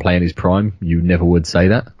seen him play in his prime, you never would say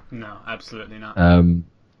that. No, absolutely not. And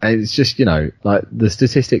it's just, like the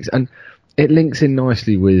statistics, and it links in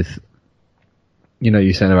nicely with,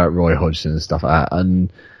 you saying about Roy Hodgson and stuff like that,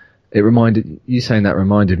 and reminded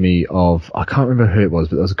me of, I can't remember who it was,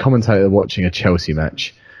 but there was a commentator watching a Chelsea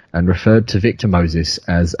match and referred to Victor Moses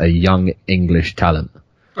as a young English talent.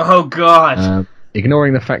 Oh, God.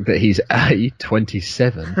 Ignoring the fact that he's A,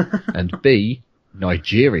 27, and B,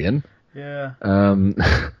 Nigerian. Yeah.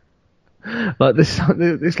 Like,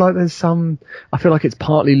 there's some, I feel like it's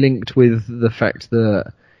partly linked with the fact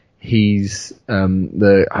that he's,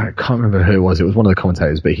 I can't remember who it was one of the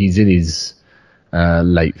commentators, but he's in his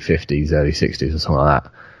late 50s, early 60s or something like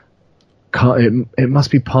that. It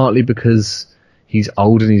must be partly because he's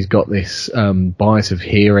old and he's got this bias of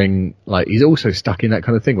hearing, like, he's also stuck in that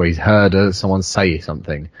kind of thing where he's heard someone say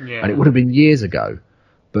something, and it would have been years ago,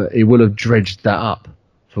 but he would have dredged that up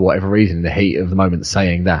for whatever reason in the heat of the moment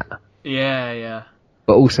saying that. Yeah.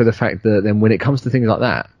 But also the fact that then when it comes to things like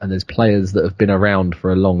that, and there's players that have been around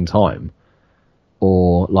for a long time,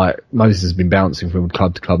 or like Moses has been bouncing from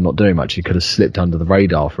club to club, not doing much, he could have slipped under the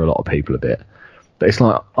radar for a lot of people a bit. But it's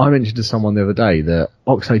like, I mentioned to someone the other day that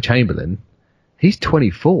Oxlade-Chamberlain, he's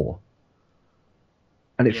 24.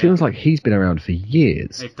 And it feels like he's been around for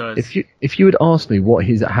years. It does. If you had asked me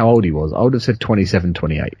how old he was, I would have said 27,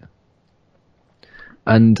 28.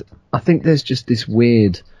 And I think there's just this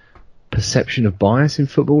weird perception of bias in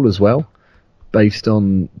football as well, based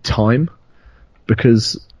on time,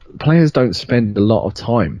 because players don't spend a lot of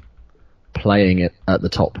time playing it at the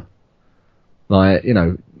top. Like,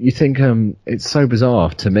 you think it's so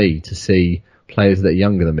bizarre to me to see players that are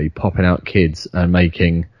younger than me popping out kids and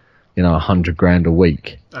making, $100,000 a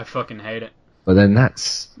week. I fucking hate it. But then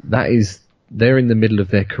they're in the middle of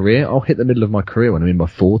their career. I'll hit the middle of my career when I'm in my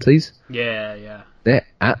 40s. Yeah. They're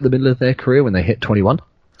at the middle of their career when they hit 21.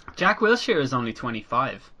 Jack Wilshere is only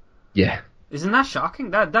 25. Yeah. Isn't that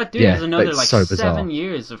shocking? That dude has another so 7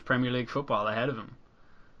 years of Premier League football ahead of him.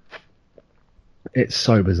 It's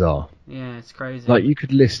so bizarre. Yeah, it's crazy. Like, you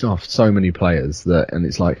could list off so many players and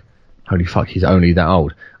it's like, holy fuck, he's only that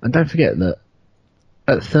old. And don't forget that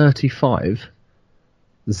at 35,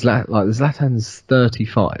 Zlatan's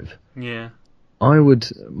 35. Yeah.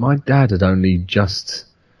 My dad had only just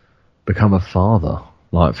become a father,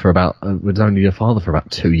 was only a father for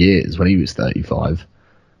about 2 years when he was 35.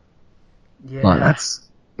 Yeah. That's,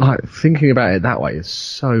 thinking about it that way is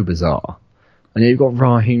so bizarre. And you've got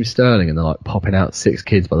Raheem Sterling and they're popping out 6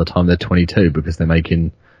 kids by the time they're 22 because they're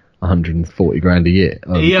making $140,000 a year.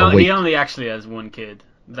 He only actually has 1 kid.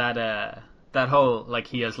 That whole,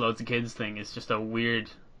 he has loads of kids thing is just a weird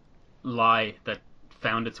lie that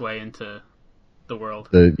found its way into the world.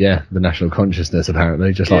 The national consciousness,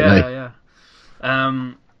 apparently, just like me.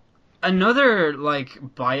 Yeah. Another,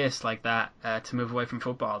 bias like that, to move away from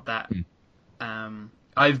football, that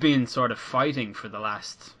I've been sort of fighting for the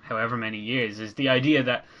last however many years, is the idea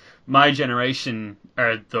that my generation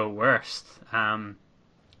are the worst.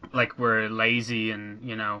 We're lazy and,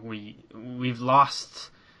 we've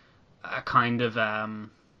lost a kind of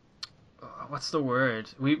what's the word?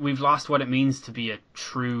 We've lost what it means to be a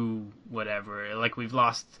true whatever. We've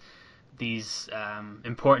lost these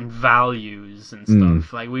important values and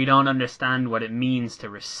stuff. We don't understand what it means to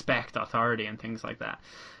respect authority and things like that.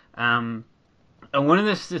 And one of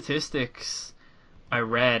the statistics I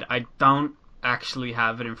read, I don't actually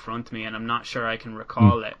have it in front of me, and I'm not sure I can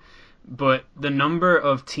recall it. But the number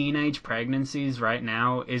of teenage pregnancies right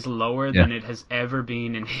now is lower than it has ever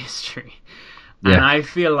been in history. Yeah. And I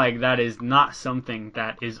feel like that is not something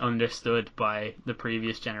that is understood by the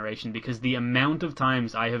previous generation, because the amount of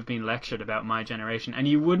times I have been lectured about my generation, and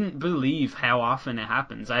you wouldn't believe how often it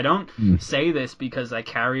happens. I don't say this because I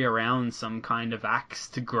carry around some kind of axe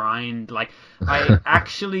to grind. I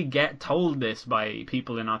actually get told this by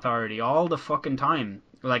people in authority all the fucking time.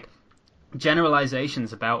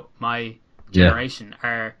 Generalizations about my generation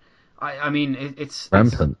are, it's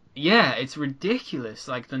rampant. It's ridiculous.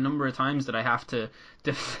 The number of times that I have to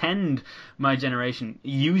defend my generation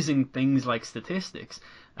using things like statistics,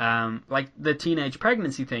 the teenage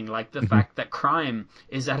pregnancy thing, the fact that crime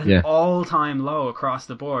is at an all-time low across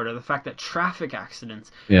the board, or the fact that traffic accidents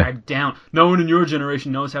are down. No one in your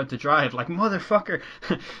generation knows how to drive. Motherfucker,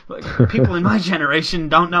 people in my generation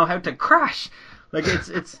don't know how to crash.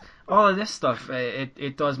 It's all of this stuff,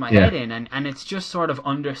 it does my head in, and it's just sort of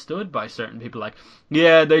understood by certain people,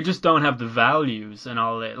 they just don't have the values and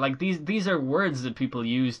all that. These are words that people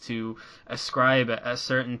use to ascribe a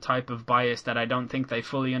certain type of bias that I don't think they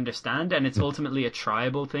fully understand, and it's ultimately a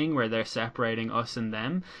tribal thing where they're separating us and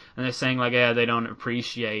them, and they're saying they don't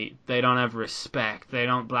appreciate, they don't have respect, they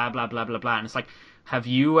don't blah blah blah blah blah, and it's have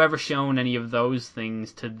you ever shown any of those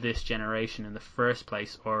things to this generation in the first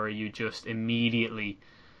place, or are you just immediately,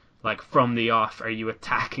 from the off, are you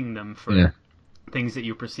attacking them for things that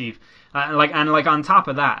you perceive? On top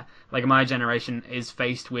of that, my generation is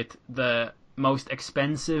faced with the most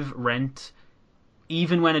expensive rent,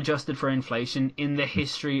 even when adjusted for inflation, in the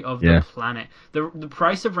history of the planet. The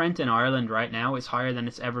price of rent in Ireland right now is higher than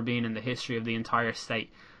it's ever been in the history of the entire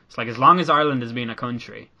state. It's as long as Ireland has been a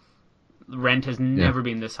country, rent has never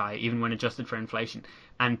been this high, even when adjusted for inflation.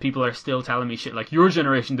 And people are still telling me shit your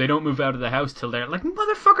generation, they don't move out of the house till they're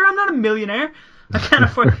motherfucker, I'm not a millionaire. I can't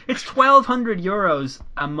afford it's €1,200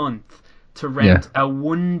 a month to rent a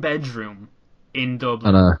 1-bedroom in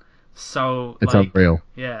Dublin. I know. So it's unreal.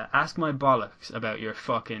 Yeah, ask my bollocks about your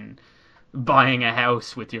fucking buying a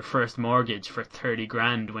house with your first mortgage for 30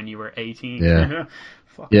 grand when you were 18.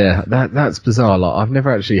 Yeah. That's bizarre. I've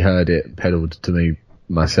never actually heard it peddled to me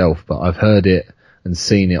myself, but I've heard it and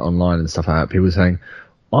seen it online and stuff like that. People saying,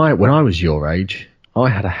 when I was your age, I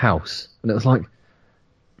had a house, and it was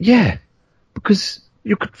because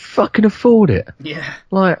you could fucking afford it. Yeah.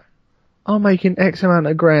 I'm making X amount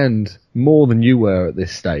of grand more than you were at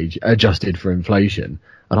this stage, adjusted for inflation,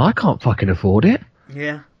 and I can't fucking afford it.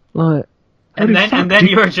 Yeah. Like, and then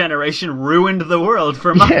your generation ruined the world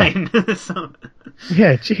for mine. Yeah, So...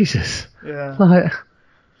 yeah, Jesus. Yeah. Like,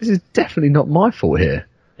 this is definitely not my fault here.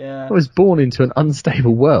 Yeah. I was born into an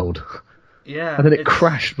unstable world. Yeah. And then it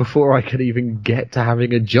crashed before I could even get to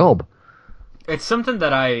having a job. It's something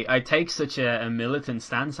that I take such a militant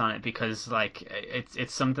stance on it because, like,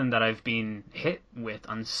 it's something that I've been hit with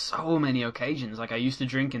on so many occasions. Like, I used to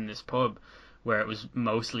drink in this pub where it was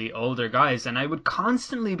mostly older guys, and I would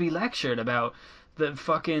constantly be lectured about the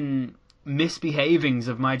fucking misbehavings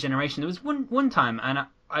of my generation. There was one time, and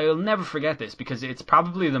I'll never forget this because it's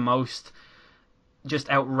probably the most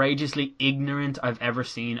just outrageously ignorant I've ever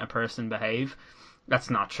seen a person behave.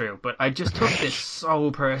 That's not true, but I just took this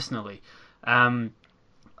so personally.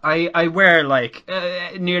 I wear, like,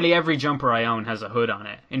 nearly every jumper I own has a hood on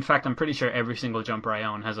it. In fact, I'm pretty sure every single jumper I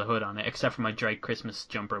own has a hood on it, except for my Drake Christmas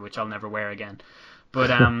jumper, which I'll never wear again.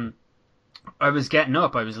 But I was getting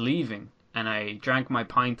up, I was leaving, and I drank my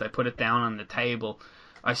pint, I put it down on the table.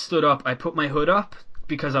 I stood up, I put my hood up,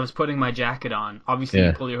 because I was putting my jacket on. Obviously,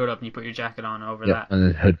 you pull your hood up and you put your jacket on over that. And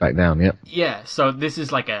then hood back down, yep. Yeah, so this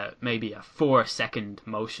is like maybe a 4-second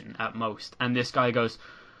motion at most. And this guy goes,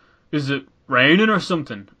 "Is it raining or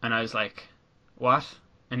something?" And I was like, "What?"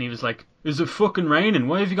 And he was like, "Is it fucking raining?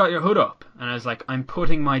 Why have you got your hood up?" And I was like, "I'm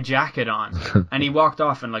putting my jacket on." And he walked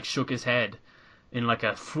off and, like, shook his head in, like,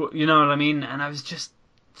 you know what I mean? And I was just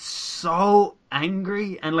so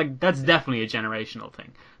angry. And, like, that's definitely a generational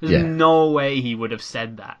thing. There's no way he would have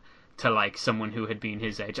said that to, like, someone who had been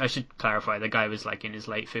his age. I should clarify, the guy was, like, in his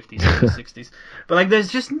late 50s or 60s. But, like, there's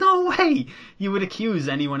just no way you would accuse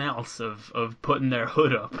anyone else of putting their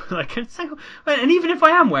hood up. Like, it's like, and even if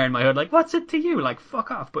I am wearing my hood, like, what's it to you? Like, fuck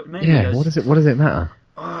off. But maybe what does it matter?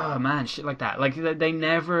 Oh, man, shit like that. Like, they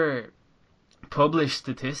never publish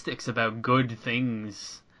statistics about good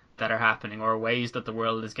things that are happening or ways that the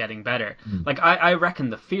world is getting better. Like, I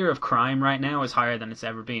reckon the fear of crime right now is higher than it's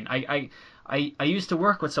ever been. I used to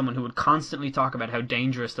work with someone who would constantly talk about how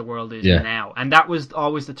dangerous the world is now. And that was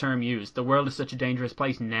always the term used. The world is such a dangerous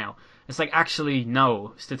place now. It's like, actually,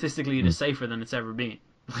 no. Statistically, it is safer than it's ever been.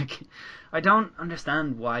 Like, I don't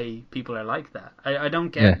understand why people are like that. I don't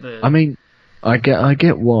get the... I mean, I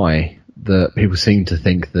get why that people seem to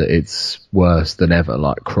think that it's worse than ever,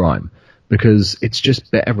 like crime. Because it's just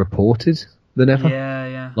better reported than ever.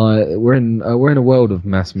 Yeah. Like, we're in a world of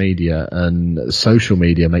mass media, and social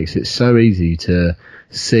media makes it so easy to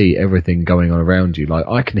see everything going on around you. Like,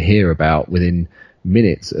 I can hear about within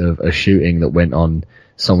minutes of a shooting that went on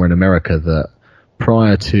somewhere in America that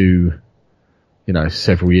prior to,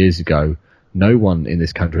 several years ago, no one in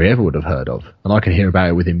this country ever would have heard of. And I can hear about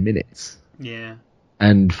it within minutes. Yeah.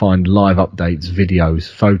 And find live updates, videos,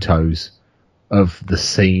 photos of the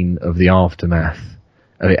scene, of the aftermath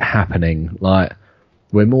of it happening. Like,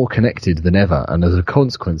 we're more connected than ever, and as a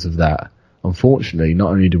consequence of that, unfortunately,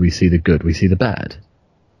 not only do we see the good, we see the bad.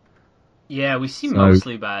 Yeah, we see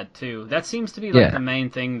mostly bad too. That seems to be like the main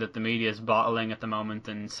thing that the media is bottling at the moment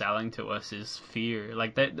and selling to us is fear.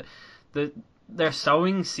 Like, they're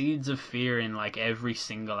sowing seeds of fear in, like, every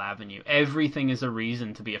single avenue. Everything is a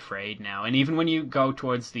reason to be afraid now. And even when you go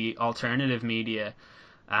towards the alternative media,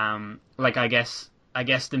 like, I guess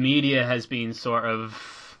the media has been sort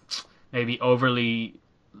of maybe overly,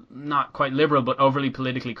 not quite liberal, but overly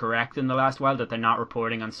politically correct in the last while, that they're not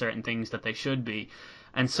reporting on certain things that they should be.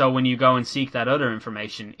 And so when you go and seek that other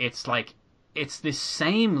information, it's like, it's this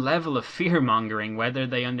same level of fear-mongering, whether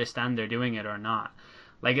they understand they're doing it or not.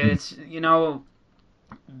 Like, it's,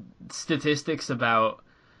 statistics about,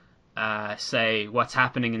 say, what's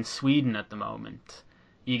happening in Sweden at the moment.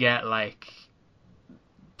 You get, like...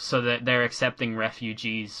 So that they're accepting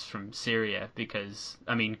refugees from Syria because,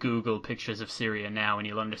 I mean, Google pictures of Syria now and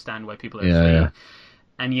you'll understand why people are fleeing. Yeah.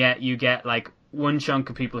 And yet you get, like, one chunk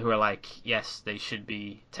of people who are like, yes, they should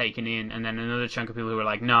be taken in, and then another chunk of people who are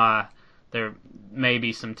like, nah, there may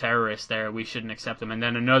be some terrorists there, we shouldn't accept them. And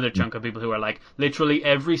then another chunk of people who are like, literally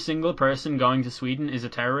every single person going to Sweden is a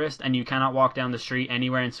terrorist, and you cannot walk down the street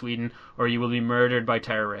anywhere in Sweden or you will be murdered by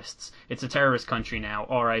terrorists. It's a terrorist country now,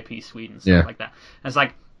 R.I.P. Sweden, stuff like that. And it's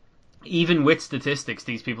like, even with statistics,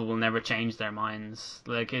 these people will never change their minds.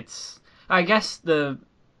 Like, it's... I guess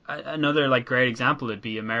another, like, great example would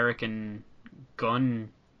be American gun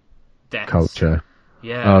deaths. Culture.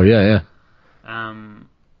 Yeah. Oh, yeah.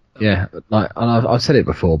 Yeah, like, and I've said it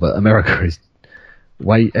before, but America is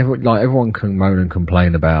everyone can moan and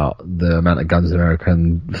complain about the amount of guns in America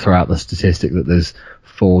and throw out the statistic that there's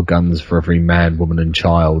 4 guns for every man, woman and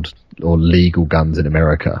child, or legal guns in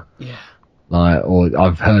America. Yeah. Like, or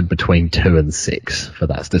I've heard between 2 and 6 for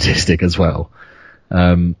that statistic as well.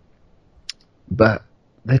 But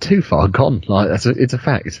they're too far gone. Like, it's a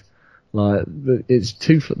fact. Like, it's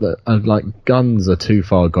like guns are too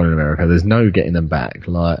far gone in America. There's no getting them back.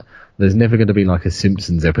 Like, there's never going to be like a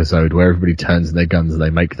Simpsons episode where everybody turns to their guns and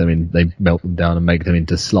they melt them down and make them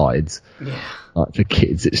into slides. Yeah. Like, for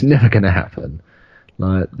kids, it's never going to happen.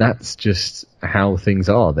 Like, that's just how things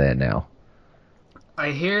are there now.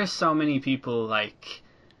 I hear so many people like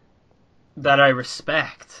that I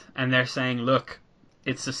respect, and they're saying, "Look,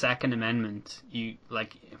 it's the Second Amendment. You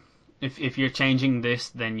like, if you're changing this,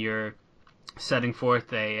 then you're setting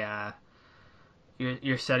forth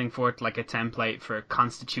you're setting forth like a template for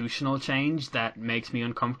constitutional change that makes me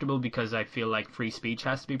uncomfortable because I feel like free speech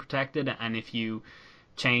has to be protected, and if you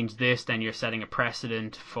change this, then you're setting a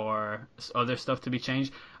precedent for other stuff to be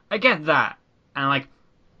changed." I get that, and like,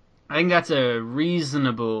 I think that's a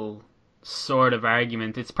reasonable sort of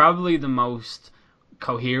argument. It's probably the most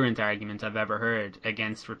coherent argument I've ever heard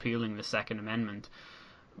against repealing the Second Amendment.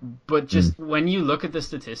 But just when you look at the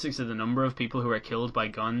statistics of the number of people who are killed by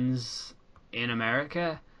guns in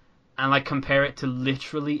America and like compare it to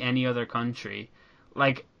literally any other country,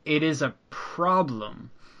 like, it is a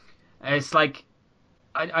problem. It's like,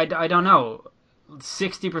 I don't know,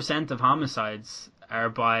 60% of homicides are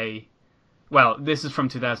by, well, this is from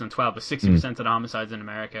 2012, but 60% of the homicides in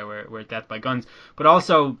America were death by guns. But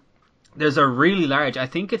also, there's a really large, I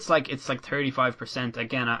think it's like 35%.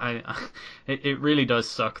 Again, it really does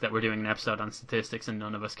suck that we're doing an episode on statistics and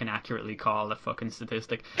none of us can accurately call a fucking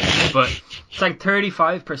statistic. But it's like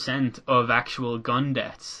 35% of actual gun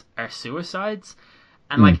deaths are suicides.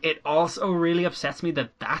 And like, it also really upsets me that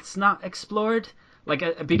that's not explored.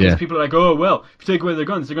 Like, because people are like, oh, well, if you take away their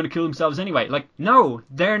guns, they're going to kill themselves anyway. Like, no,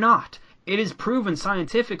 they're not. It is proven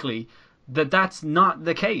scientifically that that's not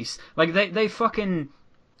the case. Like, they fucking...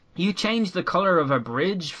 You change the color of a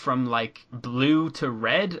bridge from, like, blue to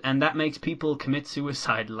red, and that makes people commit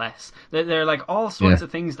suicide less. There are, like, all sorts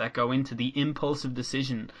of things that go into the impulsive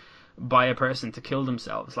decision by a person to kill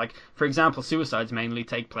themselves. Like, for example, suicides mainly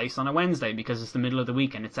take place on a Wednesday because it's the middle of the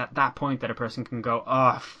week, and it's at that point that a person can go,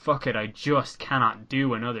 oh, fuck it, I just cannot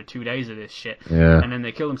do another 2 days of this shit. Yeah. And then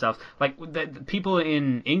they kill themselves. Like, the people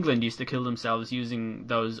in England used to kill themselves using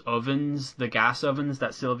those ovens, the gas ovens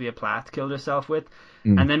that Sylvia Plath killed herself with.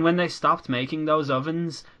 And then when they stopped making those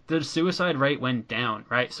ovens, the suicide rate went down,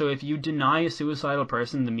 right? So if you deny a suicidal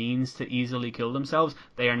person the means to easily kill themselves,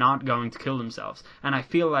 they are not going to kill themselves. And I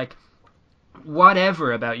feel like,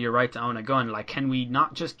 whatever about your right to own a gun, like, can we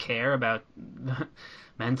not just care about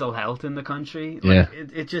mental health in the country? Like,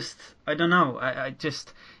 it just, I don't know, I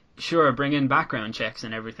just, sure, bring in background checks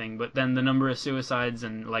and everything, but then the number of suicides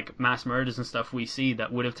and, like, mass murders and stuff we see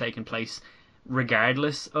that would have taken place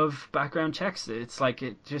regardless of background checks, it's like,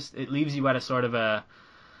 it leaves you at a sort of a,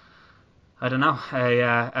 I don't know,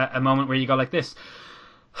 a moment where you go like this.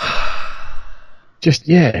 just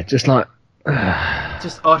like...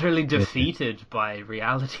 just utterly defeated by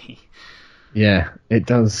reality. Yeah, it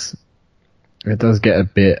does get a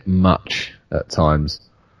bit much at times.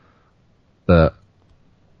 But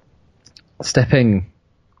stepping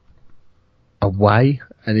away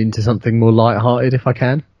and into something more light-hearted, if I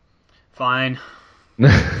can. Fine.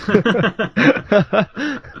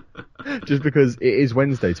 Just because it is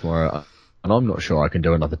Wednesday tomorrow, and I'm not sure I can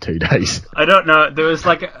do another 2 days. I don't know. There was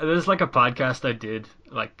like a podcast I did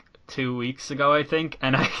like 2 weeks ago, I think,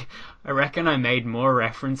 and I reckon I made more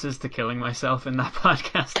references to killing myself in that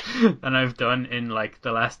podcast than I've done in like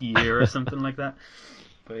the last year or something like that.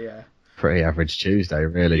 But yeah. Pretty average Tuesday,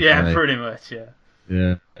 really. Yeah, pretty much, yeah.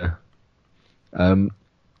 Yeah.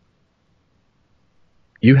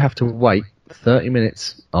 You have to wait 30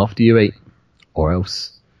 minutes after you eat, or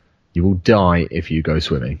else you will die if you go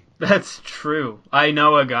swimming. That's true. I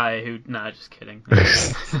know a guy who... Nah, just kidding.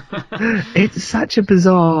 It's such a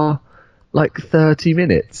bizarre, like, 30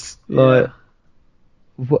 minutes. Like,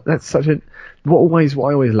 that's such a... What I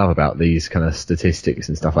always love about these kind of statistics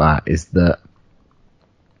and stuff like that is that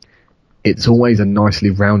it's always a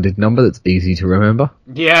nicely rounded number that's easy to remember.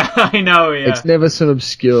 Yeah, I know, yeah. It's never some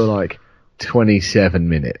obscure, like, 27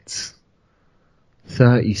 minutes.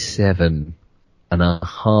 37 and a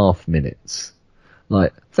half minutes.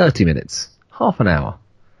 Like, 30 minutes. Half an hour.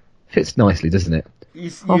 Fits nicely, doesn't it?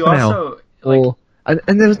 Half an hour. Like...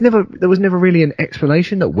 And there was never really an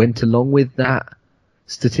explanation that went along with that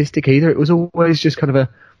statistic either. It was always just kind of a,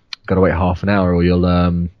 gotta wait half an hour or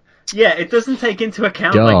you'll, yeah, it doesn't take into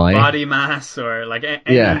account like body mass or like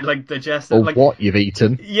any like digestive or like what you've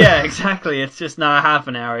eaten. Yeah, exactly. It's just not half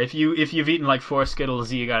an hour. If you've eaten like 4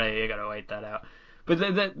 Skittles, you gotta wait that out. But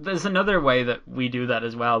there's another way that we do that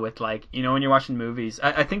as well with, like, you know, when you're watching movies.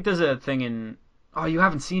 I think there's a thing in... Oh, you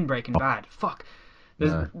haven't seen Breaking Bad. Fuck.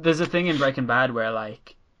 There's a thing in Breaking Bad where,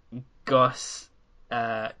 like, Gus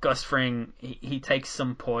Fring, he takes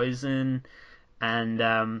some poison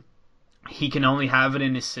and he can only have it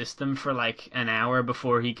in his system for, like, an hour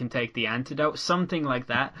before he can take the antidote. Something like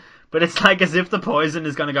that. But it's like as if the poison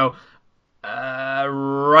is going to go...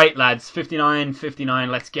 right, lads, 59,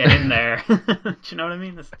 let's get in there. Do you know what I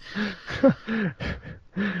mean?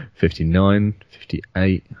 59,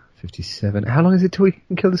 58, 57. How long is it till we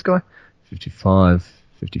can kill this guy? 55,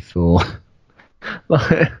 54.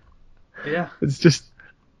 Like, yeah. It's just,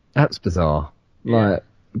 that's bizarre. Yeah. Like,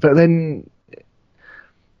 but then,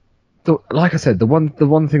 like I said, the one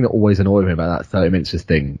thing that always annoyed me about that 30 minutes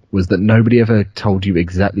thing was that nobody ever told you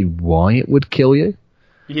exactly why it would kill you.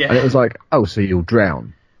 Yeah. And it was like, oh, so you'll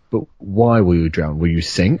drown. But why will you drown? Will you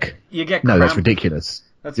sink? You get No, cramp. that's ridiculous.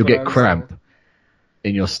 You'll get cramp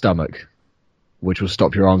in your stomach, which will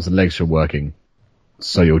stop your arms and legs from working,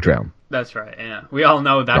 so you'll drown. That's right, yeah. We all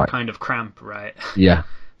know that Right. kind of cramp, right? Yeah.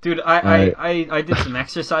 Dude, I did some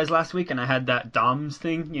exercise last week and I had that DOMS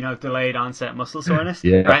thing, you know, delayed onset muscle soreness.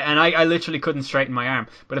 Yeah. Right, and I literally couldn't straighten my arm.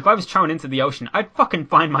 But if I was thrown into the ocean, I'd fucking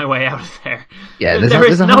find my way out of there. Yeah, there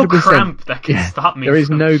is no 100%. cramp that can stop me. There is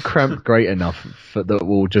from... no cramp great enough that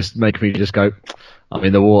will just make me just go, I'm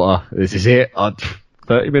in the water, this is it,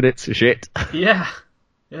 30 minutes, shit. Yeah,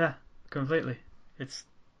 completely. It's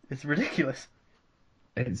ridiculous.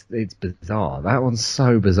 It's bizarre. That one's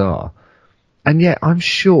so bizarre. And yet, I'm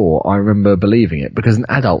sure I remember believing it because an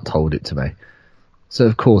adult told it to me. So,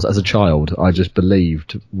 of course, as a child, I just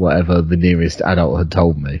believed whatever the nearest adult had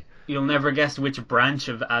told me. You'll never guess which branch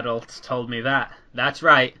of adults told me that. That's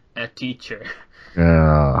right, a teacher.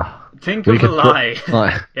 Think of a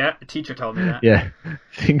lie. Yeah, a teacher told me that. Yeah.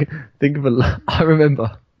 Think of a lie. I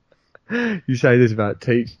remember... You say this about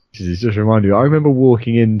teachers, it's just reminded me. I remember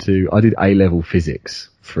walking into... I did A-level physics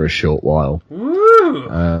for a short while.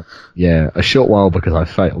 Woo! Yeah, a short while because I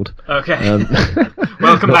failed. Okay.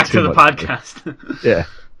 Welcome back to the much. podcast. Yeah.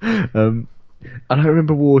 And I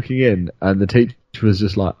remember walking in and the teacher was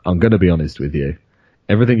just like, I'm going to be honest with you.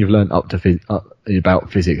 Everything you've learned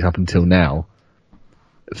about physics up until now,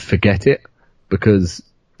 forget it, because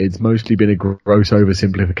it's mostly been a gross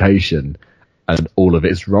oversimplification and all of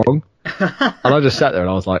it's wrong. And I just sat there and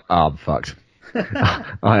I was like, I'm fucked.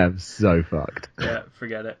 I am so fucked. Yeah,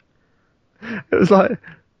 forget it. It was like,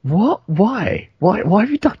 what? Why have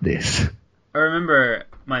you done this? I remember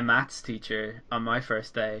my maths teacher on my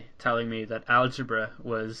first day telling me that algebra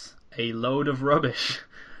was a load of rubbish.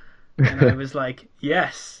 And I was like,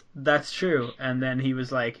 yes, that's true. And then he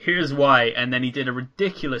was like, here's why. And then he did a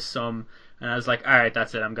ridiculous sum. And I was like, all right,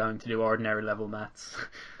 that's it. I'm going to do ordinary level maths.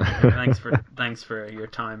 Thanks for your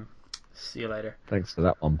time. See you later. Thanks for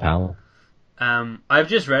that one, pal. I've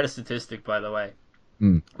just read a statistic, by the way,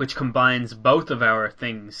 which combines both of our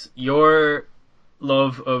things. Your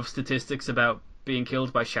love of statistics about being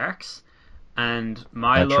killed by sharks and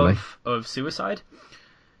my love of suicide.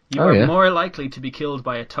 You are more likely to be killed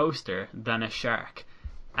by a toaster than a shark.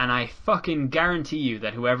 And I fucking guarantee you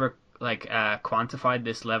that whoever quantified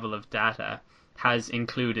this level of data has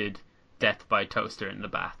included death by toaster in the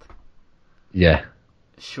bath. Yeah.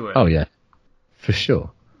 Sure. Oh, yeah. For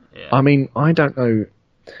sure. Yeah. I mean, I don't know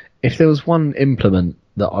if there was one implement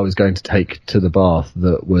that I was going to take to the bath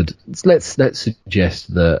that would let's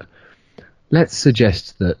suggest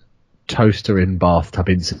that toaster in bathtub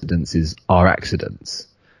incidences are accidents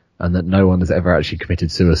and that no one has ever actually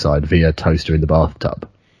committed suicide via toaster in the bathtub.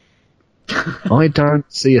 I don't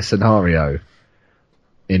see a scenario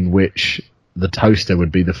in which the toaster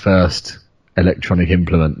would be the first electronic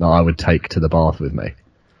implement that I would take to the bath with me.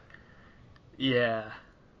 Yeah.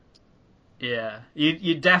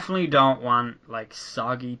 You definitely don't want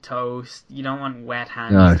soggy toast. You don't want wet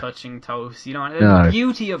hands touching toast. You don't. The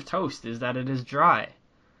beauty of toast is that it is dry.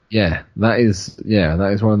 Yeah, that is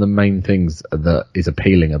one of the main things that is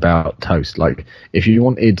appealing about toast. Like, if you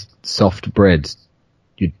wanted soft bread,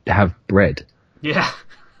 you'd have bread. Yeah.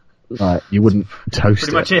 Like, you wouldn't toast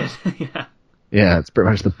it. Pretty much it. Yeah. Yeah, it's pretty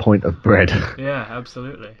much the point of bread. Yeah,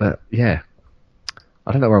 absolutely. But yeah,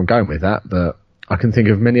 I don't know where I'm going with that, but I can think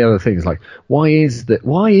of many other things. Like, why is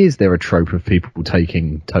there a trope of people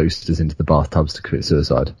taking toasters into the bathtubs to commit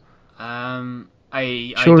suicide?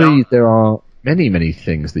 Surely there are many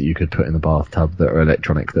things that you could put in the bathtub that are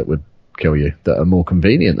electronic that would kill you, that are more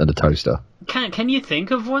convenient than a toaster. Can you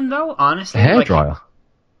think of one though? Honestly, a hairdryer.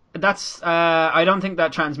 That's I don't think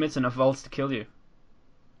that transmits enough volts to kill you.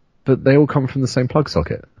 But they all come from the same plug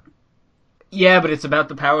socket. Yeah, but it's about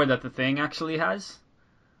the power that the thing actually has.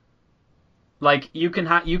 Like, you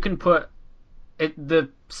can put it. The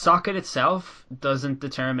socket itself doesn't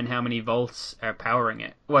determine how many volts are powering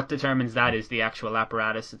it. What determines that is the actual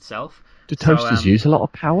apparatus itself. Do toasters use a lot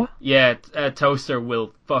of power? Yeah, a toaster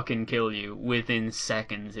will fucking kill you within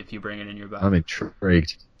seconds if you bring it in your bath. I'm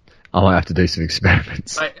intrigued. I might have to do some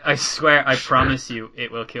experiments. I swear, I promise you,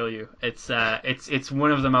 it will kill you. It's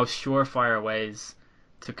one of the most surefire ways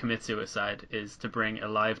to commit suicide is to bring a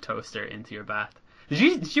live toaster into your bath.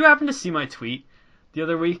 Did you happen to see my tweet the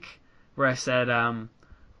other week where I said,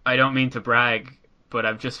 I don't mean to brag, but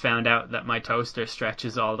I've just found out that my toaster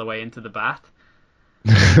stretches all the way into the bath?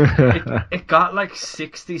 It got like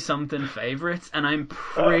 60 something favorites, and I'm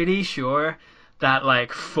pretty sure that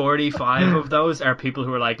like 45 of those are people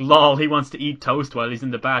who are like, lol, he wants to eat toast while he's in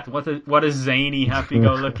the bath. What a zany,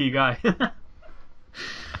 happy-go-lucky guy.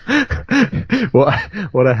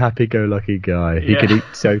 What a happy-go-lucky guy. He could eat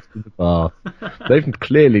toast in the bath. They've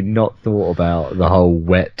clearly not thought about the whole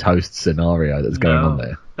wet toast scenario that's going on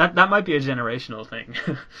there. That might be a generational thing.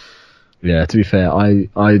 Yeah, to be fair,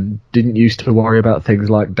 I didn't used to worry about things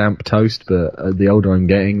like damp toast, but the older I'm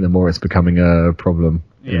getting, the more it's becoming a problem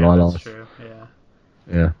in my life. True.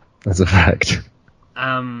 Yeah, that's a fact.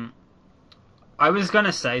 I was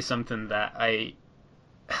gonna say something that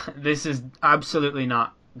this is absolutely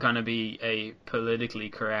not gonna be a politically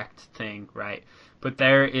correct thing, right? But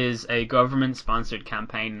there is a government-sponsored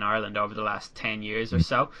campaign in Ireland over the last 10 years or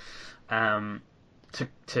so,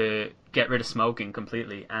 to get rid of smoking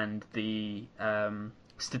completely, and the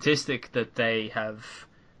statistic that they have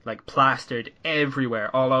like plastered everywhere,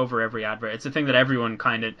 all over every advert. It's a thing that everyone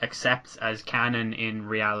kind of accepts as canon in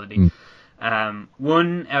reality.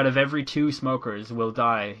 1 out of every 2 smokers will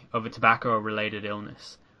die of a tobacco-related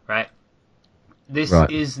illness, right? This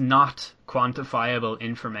is not quantifiable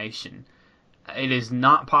information. It is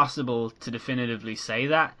not possible to definitively say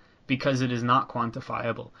that because it is not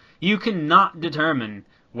quantifiable. You cannot determine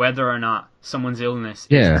whether or not someone's illness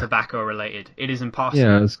is tobacco-related. It is impossible.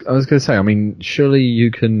 Yeah, I was going to say, I mean, surely you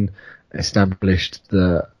can establish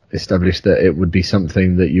that it would be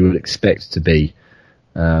something that you would expect to be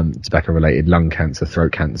tobacco-related, lung cancer,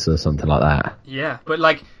 throat cancer, something like that. Yeah, but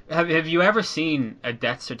like, have you ever seen a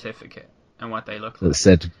death certificate and what they look like? That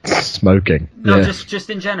said smoking. No, just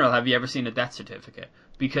in general, have you ever seen a death certificate?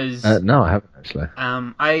 Because no, I haven't actually.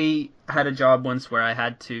 I had a job once where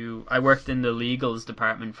I worked in the legals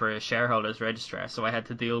department for a shareholders registrar, so I had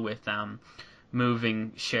to deal with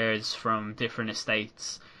moving shares from different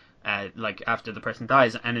estates like after the person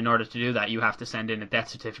dies, and in order to do that you have to send in a death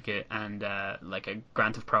certificate and like a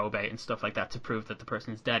grant of probate and stuff like that to prove that the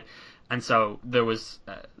person's dead. And so there was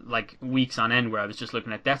like weeks on end where I was just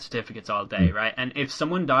looking at death certificates all day, right? And if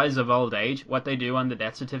someone dies of old age, what they do on the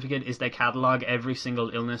death certificate is they catalog every single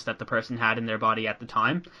illness that the person had in their body at the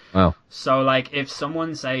time. Wow. So like if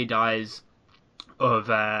someone say dies of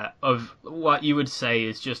what you would say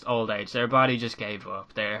is just old age, their body just gave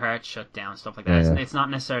up, their heart shut down, stuff like that. It's not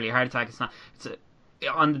necessarily a heart attack.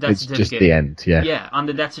 On the death certificate. It's just the end. Yeah. Yeah. On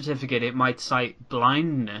the death certificate, it might cite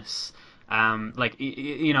blindness. Like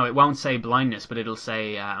it won't say blindness, but it'll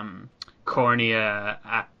say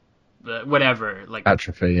cornea, whatever, like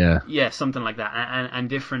atrophy. Yeah. Yeah, something like that, and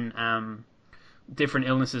different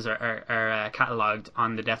illnesses are catalogued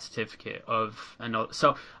on the death certificate of another.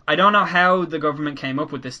 So I don't know how the government came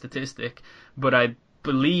up with this statistic, but I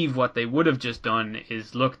believe what they would have just done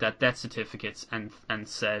is looked at death certificates and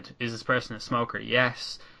said, is this person a smoker?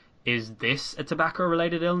 Yes. Is this a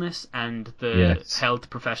tobacco-related illness? And the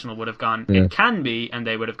health professional would have gone, it can be, and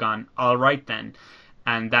they would have gone, all right then.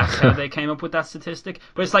 And that's how they came up with that statistic.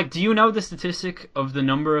 But it's like, do you know the statistic of the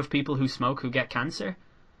number of people who smoke who get cancer?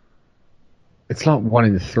 It's like 1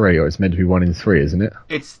 in 3, or it's meant to be 1 in 3, isn't it?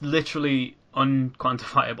 It's literally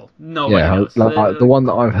unquantifiable. Nobody knows. Like, the one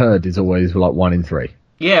that I've heard is always like 1 in 3.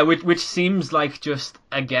 Yeah, which seems like just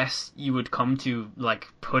a guess you would come to, like,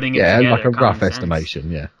 putting it together. Yeah, like a rough sense.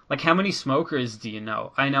 estimation, yeah. Like, how many smokers do you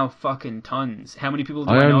know? I know fucking tons. How many people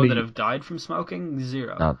do I know that have died from smoking?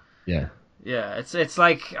 0. None. Yeah. Yeah, it's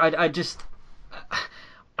like,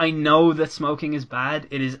 I know that smoking is bad.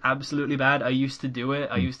 It is absolutely bad. I used to do it.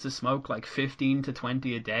 I used to smoke like 15 to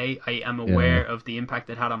 20 a day. I am aware of the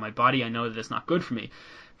impact it had on my body. I know that it's not good for me.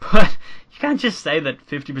 But you can't just say that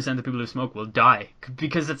 50% of people who smoke will die,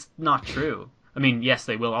 because it's not true. I mean, yes,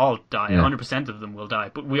 they will all die. 100% of them will die,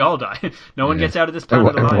 but we all die. No one gets out of this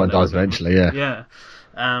planet alive. Everyone dies eventually, yeah. Yeah.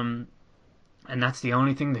 And that's the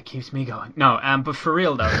only thing that keeps me going. No, but for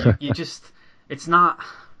real though, you just, it's not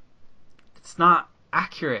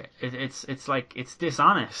accurate. It's like, it's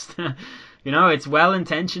dishonest. You know, it's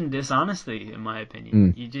well-intentioned dishonesty, in my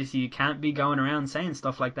opinion. You can't be going around saying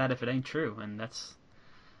stuff like that if it ain't true, and that's,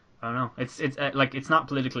 I don't know. It's not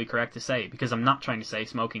politically correct to say, because I'm not trying to say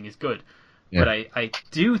smoking is good, but I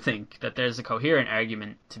do think that there's a coherent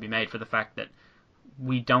argument to be made for the fact that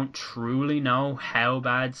we don't truly know how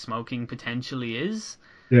bad smoking potentially is.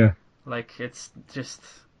 Yeah. Like, it's just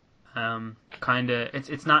kind of,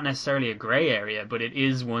 it's not necessarily a grey area, but it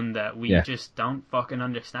is one that we just don't fucking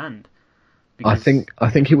understand. I think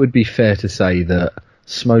it would be fair to say that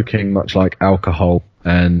smoking, much like alcohol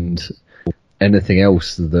and anything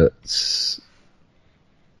else that's,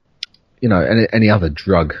 you know, any other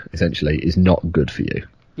drug essentially, is not good for you.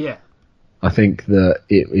 Yeah. I think that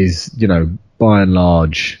it is, you know, by and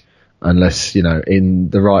large, unless, you know,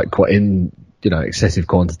 in excessive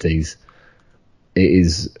quantities, it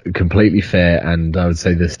is completely fair, and I would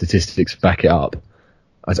say the statistics back it up.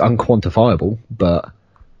 It's unquantifiable, but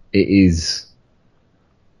it is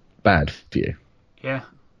bad for you. Yeah.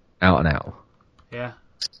 Out and out. Yeah.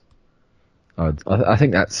 I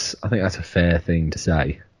think that's a fair thing to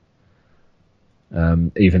say.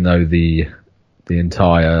 Even though the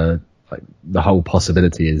entire, like, the whole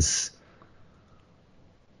possibility is,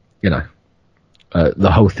 you know,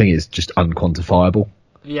 the whole thing is just unquantifiable.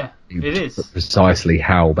 Yeah, it is. Precisely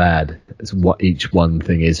how bad is what each one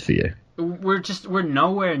thing is for you. We're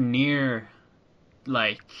nowhere near,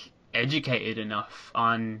 like, educated enough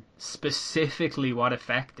on specifically what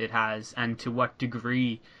effect it has and to what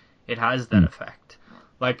degree it has that effect.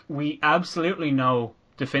 Like, we absolutely know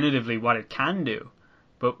definitively what it can do,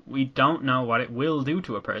 but we don't know what it will do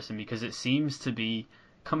to a person, because it seems to be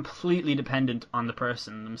completely dependent on the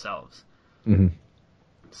person themselves. Mm-hmm.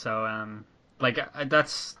 So,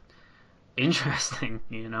 that's interesting,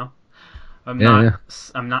 you know. I'm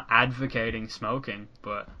not advocating smoking,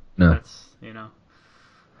 but that's, you know,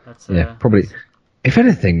 that's probably. If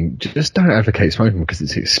anything, just don't advocate smoking, because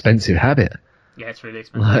it's an expensive habit. Yeah, it's really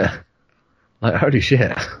expensive. Like holy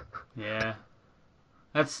shit. Yeah.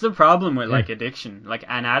 That's the problem with, like, addiction. Like,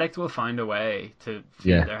 an addict will find a way to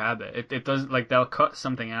feed their habit. It does, like, they'll cut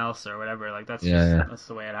something else or whatever. Like, that's that's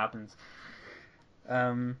the way it happens.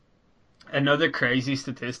 Another crazy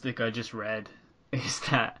statistic I just read is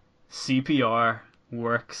that CPR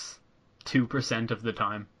works 2% of the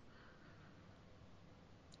time.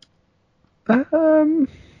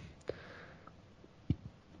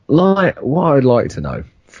 Like, what I'd like to know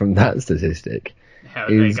from that statistic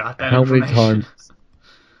is they got that how many times.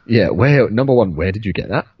 Yeah, number one, where did you get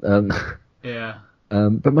that?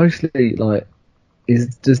 But mostly, like,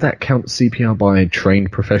 does that count CPR by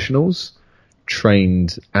trained professionals,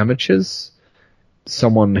 trained amateurs,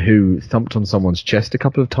 someone who thumped on someone's chest a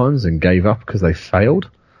couple of times and gave up because they failed?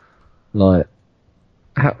 Like,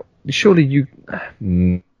 surely you.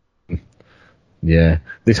 Yeah,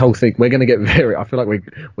 this whole thing, we're going to get I feel like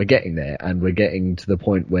we're getting there, and we're getting to the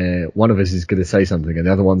point where one of us is going to say something and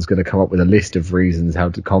the other one's going to come up with a list of reasons how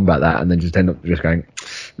to combat that, and then just end up just going,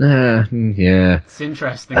 yeah. It's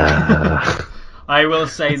interesting. I will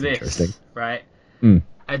say this, right?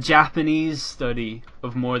 A Japanese study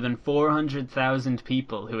of more than 400,000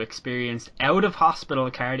 people who experienced out-of-hospital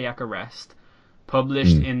cardiac arrest,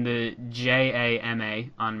 published in the JAMA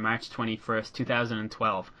on March 21st,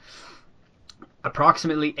 2012.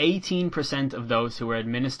 Approximately 18% of those who were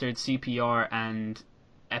administered CPR and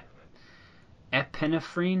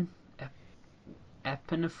epinephrine.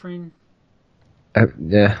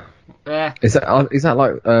 Yeah. Is that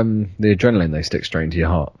like the adrenaline they stick straight into your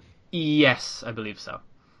heart? Yes, I believe so.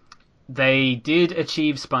 They did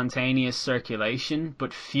achieve spontaneous circulation,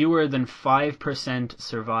 but fewer than 5%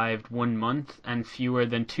 survived 1 month, and fewer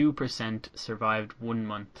than 2% survived 1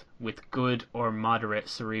 month with good or moderate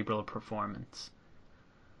cerebral performance.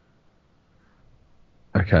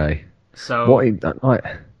 Okay. So,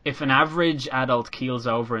 if an average adult keels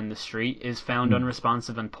over in the street, is found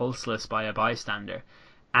unresponsive and pulseless by a bystander,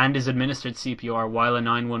 and is administered CPR while a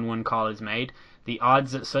 911 call is made, the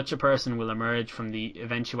odds that such a person will emerge from the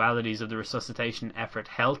eventualities of the resuscitation effort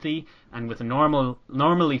healthy and with a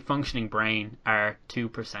normally functioning brain are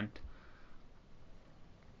 2%.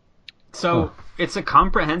 So it's a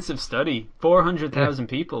comprehensive study. 400,000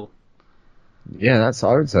 people. Yeah,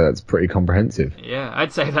 I would say that's pretty comprehensive. Yeah,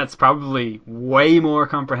 I'd say that's probably way more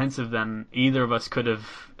comprehensive than either of us could have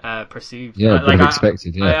perceived. Yeah, would have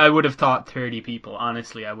expected. Yeah, I would have thought 30 people.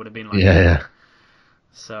 Honestly, I would have been like, yeah.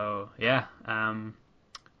 So yeah,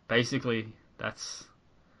 basically that's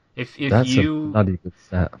if that's you a bloody good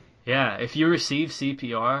stat. Yeah, if you receive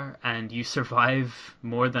CPR and you survive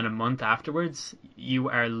more than a month afterwards, you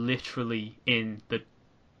are literally in the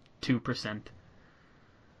 2%.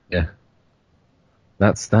 Yeah.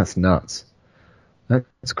 That's nuts.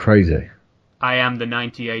 That's crazy. I am the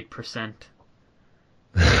 98%.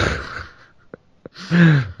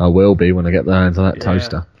 I will be when I get the hands on that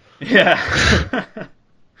toaster. Yeah.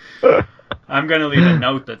 I'm going to leave a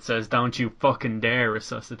note that says, "Don't you fucking dare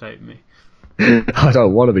resuscitate me." I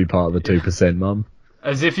don't want to be part of the 2%, Mum.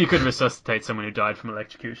 As if you could resuscitate someone who died from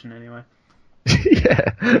electrocution anyway.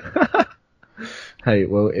 Yeah. Hey,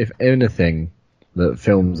 well, if anything that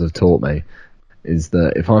films have taught me is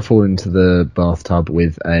that if I fall into the bathtub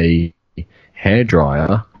with a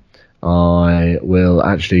hairdryer, I will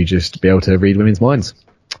actually just be able to read women's minds.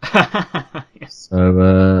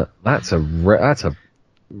 So that's a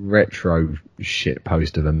retro shit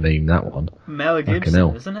post of a meme, that one. Mel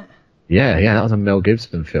Gibson, isn't it? Yeah, that was a Mel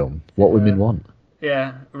Gibson film. What Women Want.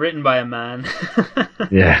 Yeah, written by a man.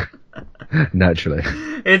 Yeah, naturally.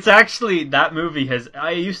 It's actually, that movie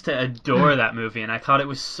I used to adore that movie, and I thought it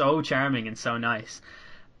was so charming and so nice.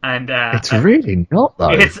 And it's really not, though.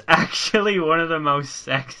 It's actually one of the most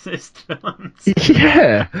sexist films.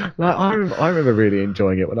 Yeah, like I remember really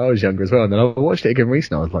enjoying it when I was younger as well, and then I watched it again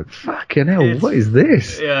recently. I was like, "Fucking hell, what is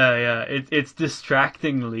this?" Yeah, it's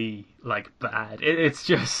distractingly like bad. It's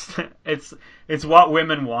just it's what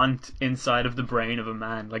women want inside of the brain of a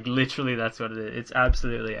man. Like literally, that's what it is. It's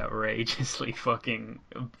absolutely outrageously fucking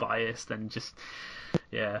biased and just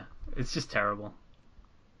it's just terrible.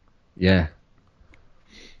 Yeah.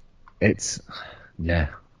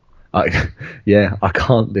 I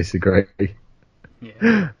can't disagree.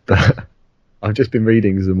 Yeah. But I've just been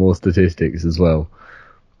reading some more statistics as well,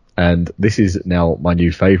 and this is now my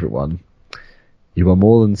new favourite one. You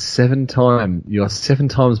are 7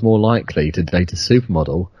 times more likely to date a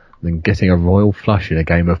supermodel than getting a royal flush in a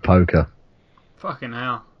game of poker. Fucking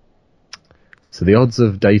hell. So the odds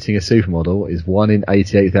of dating a supermodel is 1 in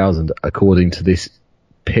 88,000, according to this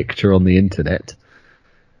picture on the internet.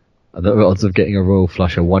 And the odds of getting a royal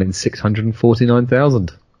flush are 1 in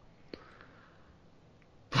 649,000.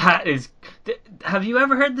 That is... Have you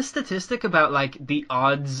ever heard the statistic about, like, the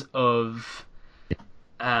odds of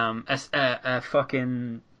a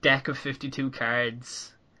fucking deck of 52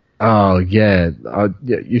 cards? Oh, yeah.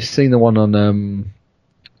 You've seen the one on...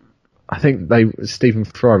 I think Stephen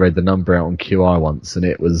Fry read the number out on QI once, and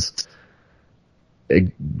it was...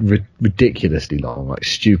 ridiculously long, like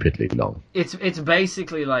stupidly long. It's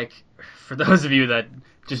basically like, for those of you that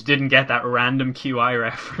just didn't get that random QI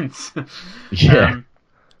reference,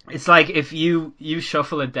 it's like if you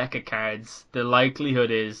shuffle a deck of cards, the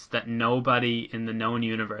likelihood is that nobody in the known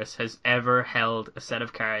universe has ever held a set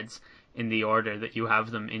of cards in the order that you have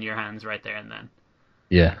them in your hands right there and then.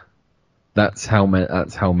 Yeah, that's how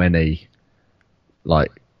many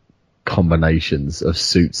like combinations of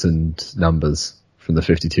suits and numbers from the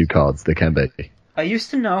 52 cards there can be. I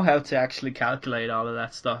used to know how to actually calculate all of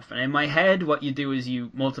that stuff, and in my head what you do is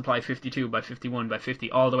you multiply 52 by 51 by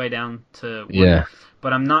 50 all the way down to 1. Yeah.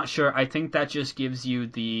 But I'm not sure. I think that just gives you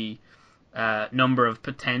the number of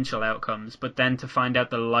potential outcomes, but then to find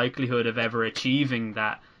out the likelihood of ever achieving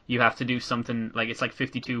that, you have to do something like, it's like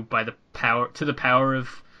 52 by the power to the power of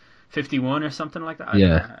 51 or something like that.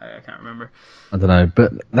 I can't remember. I don't know,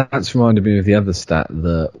 but that's reminded me of the other stat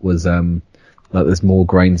that was like there's more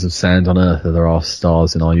grains of sand on Earth than there are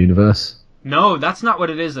stars in our universe. No, that's not what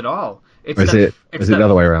it is at all. Is it the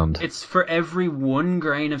other way around? It's for every 1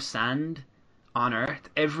 grain of sand on Earth,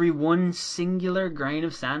 every 1 singular grain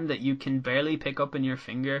of sand that you can barely pick up in your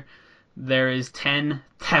finger, there is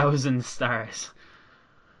 10,000 stars.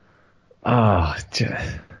 Oh,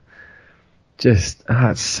 just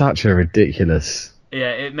that's such a ridiculous...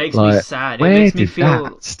 Yeah, it makes me sad. Where it makes me did feel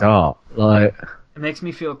that start? Like... It makes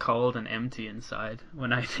me feel cold and empty inside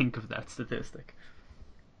when I think of that statistic.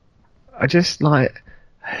 I just like,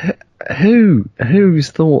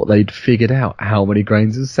 who's thought they'd figured out how many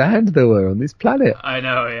grains of sand there were on this planet? I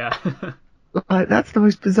know, yeah. Like, that's the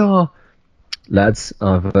most bizarre. Lads,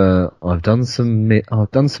 I've done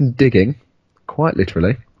some digging, quite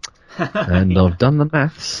literally, and I've done the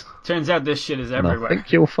maths. Turns out this shit is everywhere. I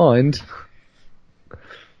think you'll find.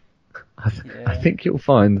 I think you'll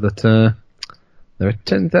find that. There are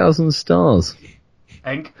 10,000 stars.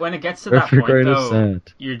 And when it gets to that point, though,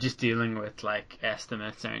 you're just dealing with like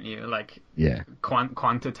estimates, aren't you? Like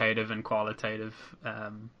quantitative and qualitative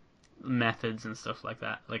methods and stuff like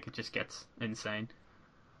that. Like it just gets insane.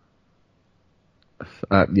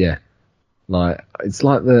 Yeah, like it's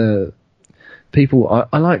like the people.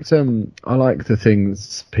 I like the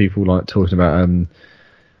things people like talking about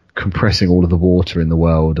compressing all of the water in the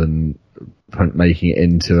world and making it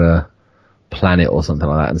into a planet or something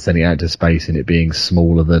like that and sending it out to space and it being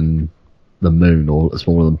smaller than the moon or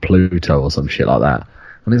smaller than Pluto or some shit like that.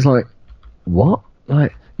 And it's like, what?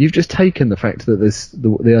 Like, you've just taken the fact that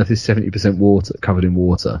the Earth is 70% water, covered in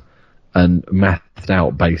water, and mathed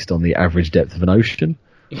out based on the average depth of an ocean.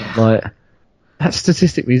 Yeah. Like, that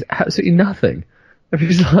statistic means absolutely nothing.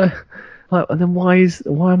 It's like, and then why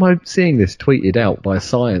am I seeing this tweeted out by a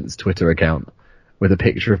science Twitter account with a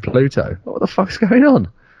picture of Pluto? What the fuck's going on?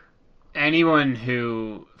 Anyone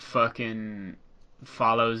who fucking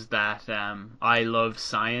follows that I love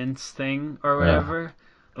science thing or whatever,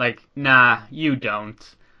 like, nah, you don't.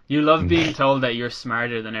 You love being told that you're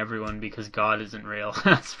smarter than everyone because God isn't real.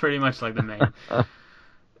 That's pretty much like the main.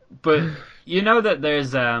 But you know that there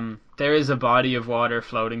is a body of water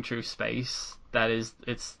floating through space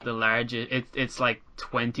it's the largest. It's like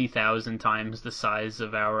 20,000 times the size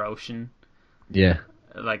of our ocean. Yeah.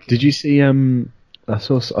 Like, did you see? I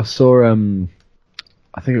saw.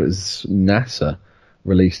 I think it was NASA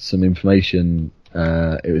released some information.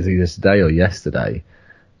 It was either today or yesterday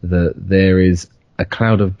that there is a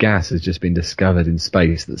cloud of gas has just been discovered in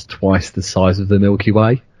space that's twice the size of the Milky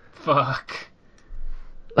Way. Fuck.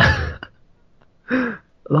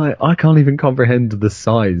 Like, I can't even comprehend the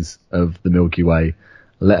size of the Milky Way,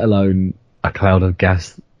 let alone a cloud of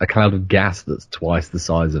gas that's twice the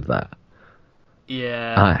size of that.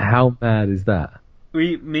 Yeah. How mad is that?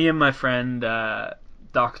 Me and my friend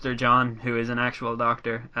Dr. John, who is an actual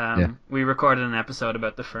doctor, we recorded an episode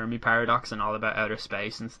about the Fermi paradox and all about outer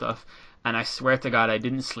space and stuff. And I swear to God, I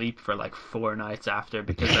didn't sleep for like 4 nights after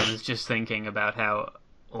because I was just thinking about how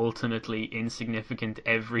ultimately insignificant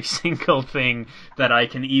every single thing that I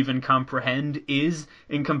can even comprehend is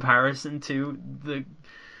in comparison to the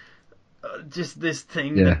just this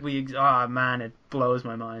thing that we. Oh man, it blows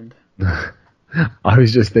my mind. I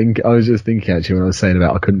was just thinking actually when I was saying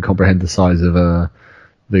about I couldn't comprehend the size of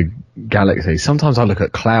the galaxy. Sometimes I look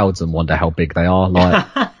at clouds and wonder how big they are. Like,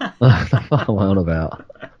 what the fuck am I on about?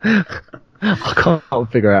 I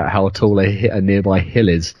can't figure out how tall a nearby hill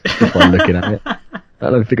is if I'm looking at it. I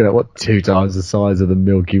don't figure out what 2 times the size of the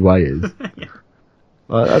Milky Way is.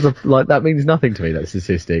 That means nothing to me, that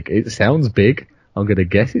statistic. It sounds big. I'm going to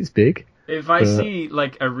guess it's big. If I see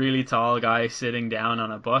like a really tall guy sitting down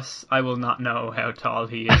on a bus, I will not know how tall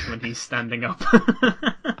he is when he's standing up.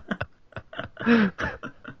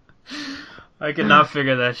 I cannot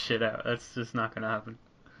figure that shit out. That's just not going to happen.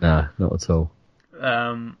 Nah, not at all.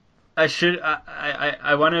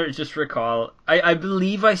 I want to just recall, I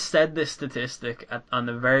believe I said this statistic on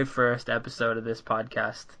the very first episode of this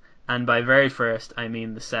podcast, and by very first I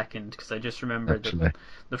mean the second, because I just remembered that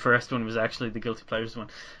the first one was actually the Guilty Pleasures one.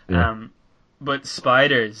 Yeah. But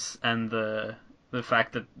spiders and the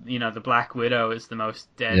fact that, you know, the Black Widow is the most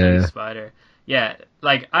deadly spider. Yeah,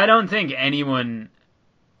 like, I don't think anyone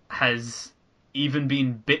has even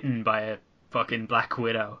been bitten by a fucking Black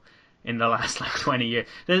Widow in the last like 20 years.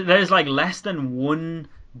 There's like less than 1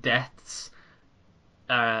 deaths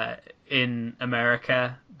in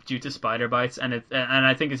America due to spider bites, and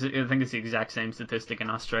I think it's the exact same statistic in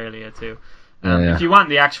Australia too. If you want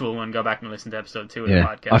the actual one, go back and listen to episode 2 of the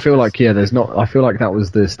podcast. I feel like I feel like that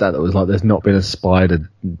was the stat that was like there's not been a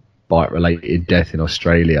spider bite related death in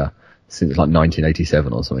Australia since like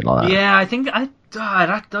 1987 or something like that. Yeah, I think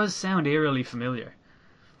that does sound eerily familiar.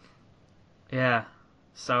 Yeah.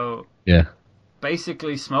 So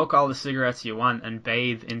basically, smoke all the cigarettes you want and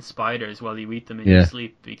bathe in spiders while you eat them in your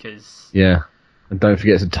sleep, because and don't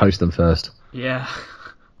forget to toast them first. Yeah,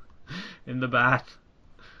 in the bath.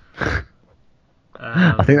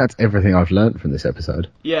 I think that's everything I've learned from this episode.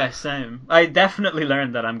 Yeah, same. I definitely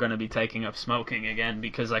learned that I'm going to be taking up smoking again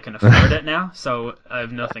because I can afford it now, so I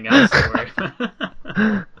have nothing else to worry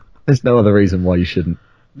about. There's no other reason why you shouldn't.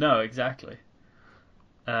 No, exactly.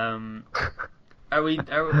 Are we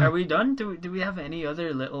done? Do we have any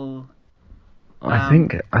other little? I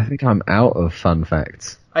think I'm out of fun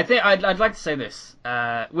facts. I think I'd like to say this.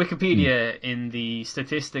 Wikipedia, in the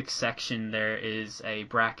statistics section, there is a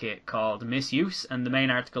bracket called misuse, and the main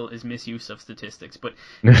article is misuse of statistics. But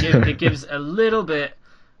it gives a little bit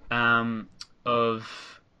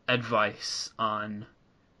of advice on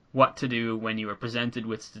what to do when you are presented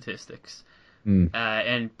with statistics.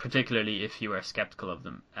 And particularly if you are skeptical of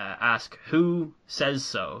them. Ask, who says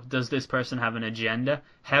so? Does this person have an agenda?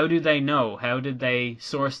 How do they know? How did they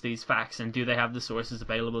source these facts? And do they have the sources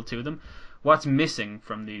available to them? What's missing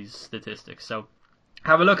from these statistics? So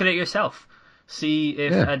have a look at it yourself. See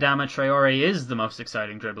if Adama Traore is the most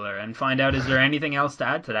exciting dribbler, and find out, is there anything else to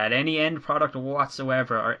add to that? Any end product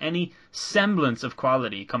whatsoever, or any semblance of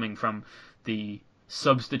quality coming from the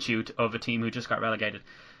substitute of a team who just got relegated?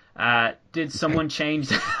 Did someone change?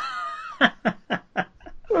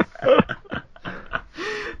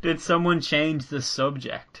 Did someone change the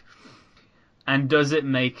subject? And does it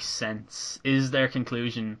make sense? Is their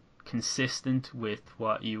conclusion consistent with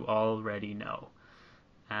what you already know?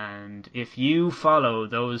 And if you follow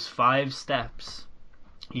those 5 steps,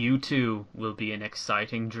 you too will be an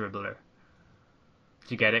exciting dribbler.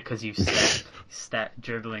 Do you get it? Because you've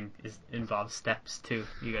dribbling involves steps too.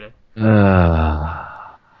 You get it?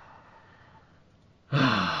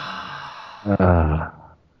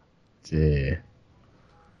 Dear.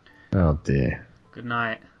 Oh dear. Good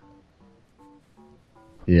night.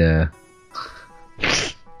 Yeah.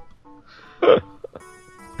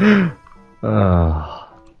 Oh,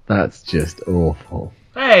 that's just awful.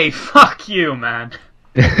 Hey, fuck you, man.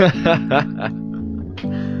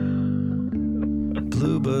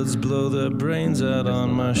 Bluebirds blow their brains out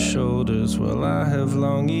on my shoulders while I have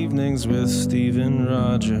long evenings with Steve and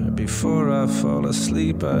Roger. Before I fall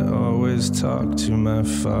asleep, I always talk to my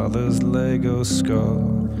father's Lego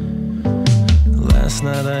skull. Last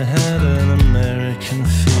night I had an American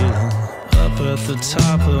feeling up at the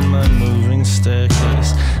top of my moving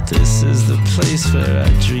staircase. This is the place where I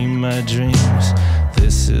dream my dreams.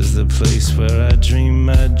 This is the place where I dream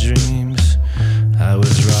my dreams. I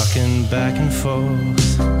was rocking back and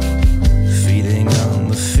forth, feeding on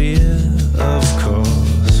the fear, of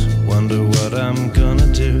course. Wonder what I'm gonna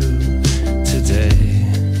do today.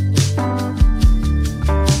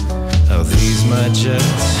 Are these my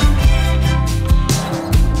jets?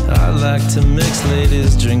 I like to mix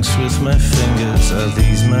ladies' drinks with my fingers. Are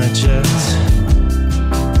these my jets?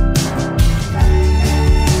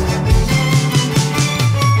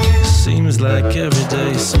 Seems like every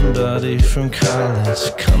day somebody from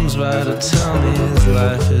college comes by to tell me his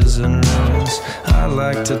life is in ruins. I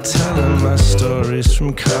like to tell him my stories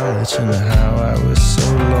from college and how I was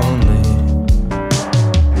so lonely.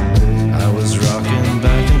 I was rocking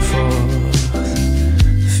back and forth,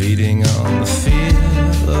 feeding on the fear,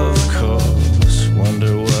 of course.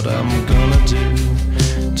 Wonder what I'm gonna do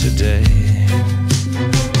today.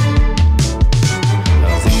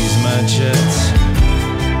 Are these my jets?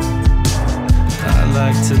 I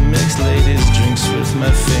like to mix ladies' drinks with my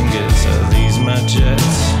fingers. Are these my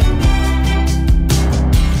jets?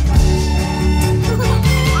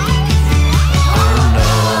 Oh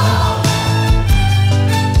no,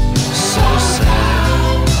 so sad.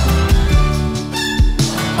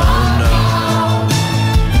 Oh no,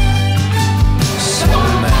 so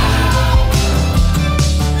mad.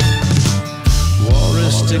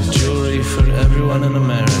 Walrus-stick jewelry for everyone in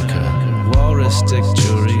America. Walrus-stick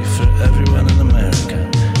jewelry for everyone in America.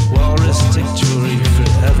 Walrus-stick jewelry for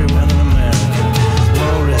everyone in America.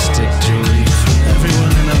 Walrus-stick jewelry for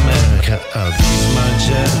everyone in America. Are these my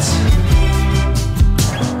jets?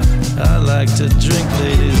 I like to drink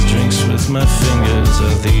ladies' drinks with my fingers.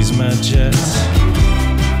 Are these my jets?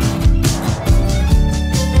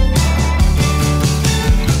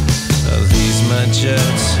 Are these my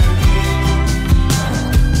jets?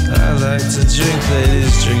 I like to drink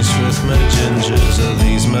ladies' drinks with my gingers. Are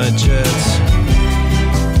these my jets?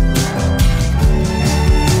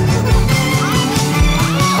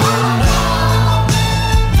 Oh no,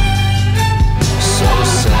 so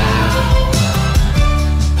sad.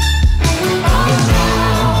 Oh no,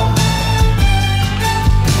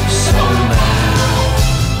 so mad.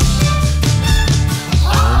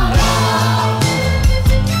 Oh no,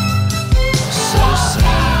 so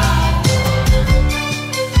sad.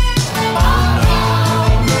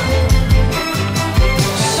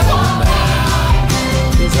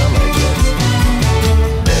 These are my jets.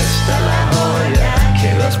 Esta la joya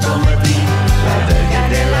que les prometí, la verga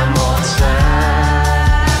de la moza.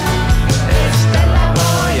 Esta la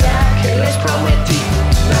joya que les prometí,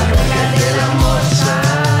 la verga de la moza.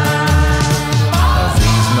 Are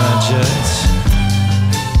these my jets?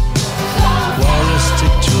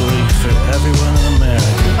 Walrus-stick jewelry for everyone in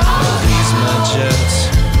America. Are these my jets?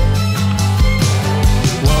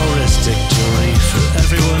 Walrus-stick jewelry for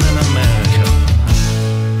everyone in America.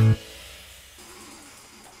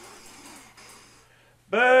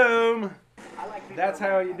 Boom! That's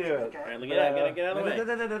how you do it. All right, get out of the way. Get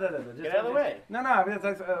out of the way. No,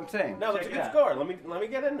 that's what I'm saying. No, that's a Check it good out. score. Let me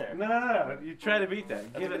get in there. No. You try to beat that.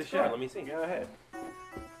 That's Give a it good a score. shot. Let me see. Go ahead.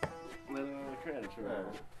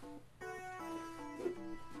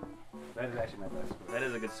 That is actually my best score. That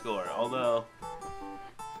is a good score. Although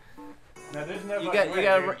No, there's no. you have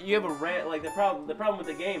a like the problem with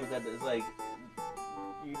the game is that it's like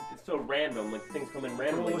it's so random. Like things come in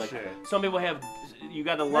randomly. Like Bullshit. some people have you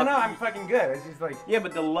got the No, luck. I'm fucking good. It's just like. Yeah,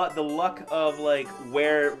 but the luck of like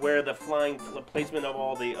where the flying placement of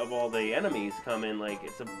all the enemies come in, like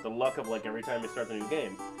it's the luck of like every time you start the new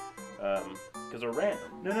game. because they're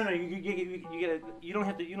random. No. You don't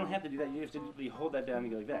have to do that. You have to hold that down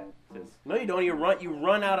and go like that. No, you don't. You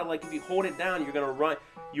run out of like if you hold it down, you're gonna run.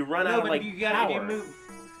 You run out of like power. You move.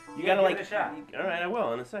 You gotta like. All right, I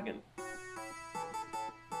will in a second.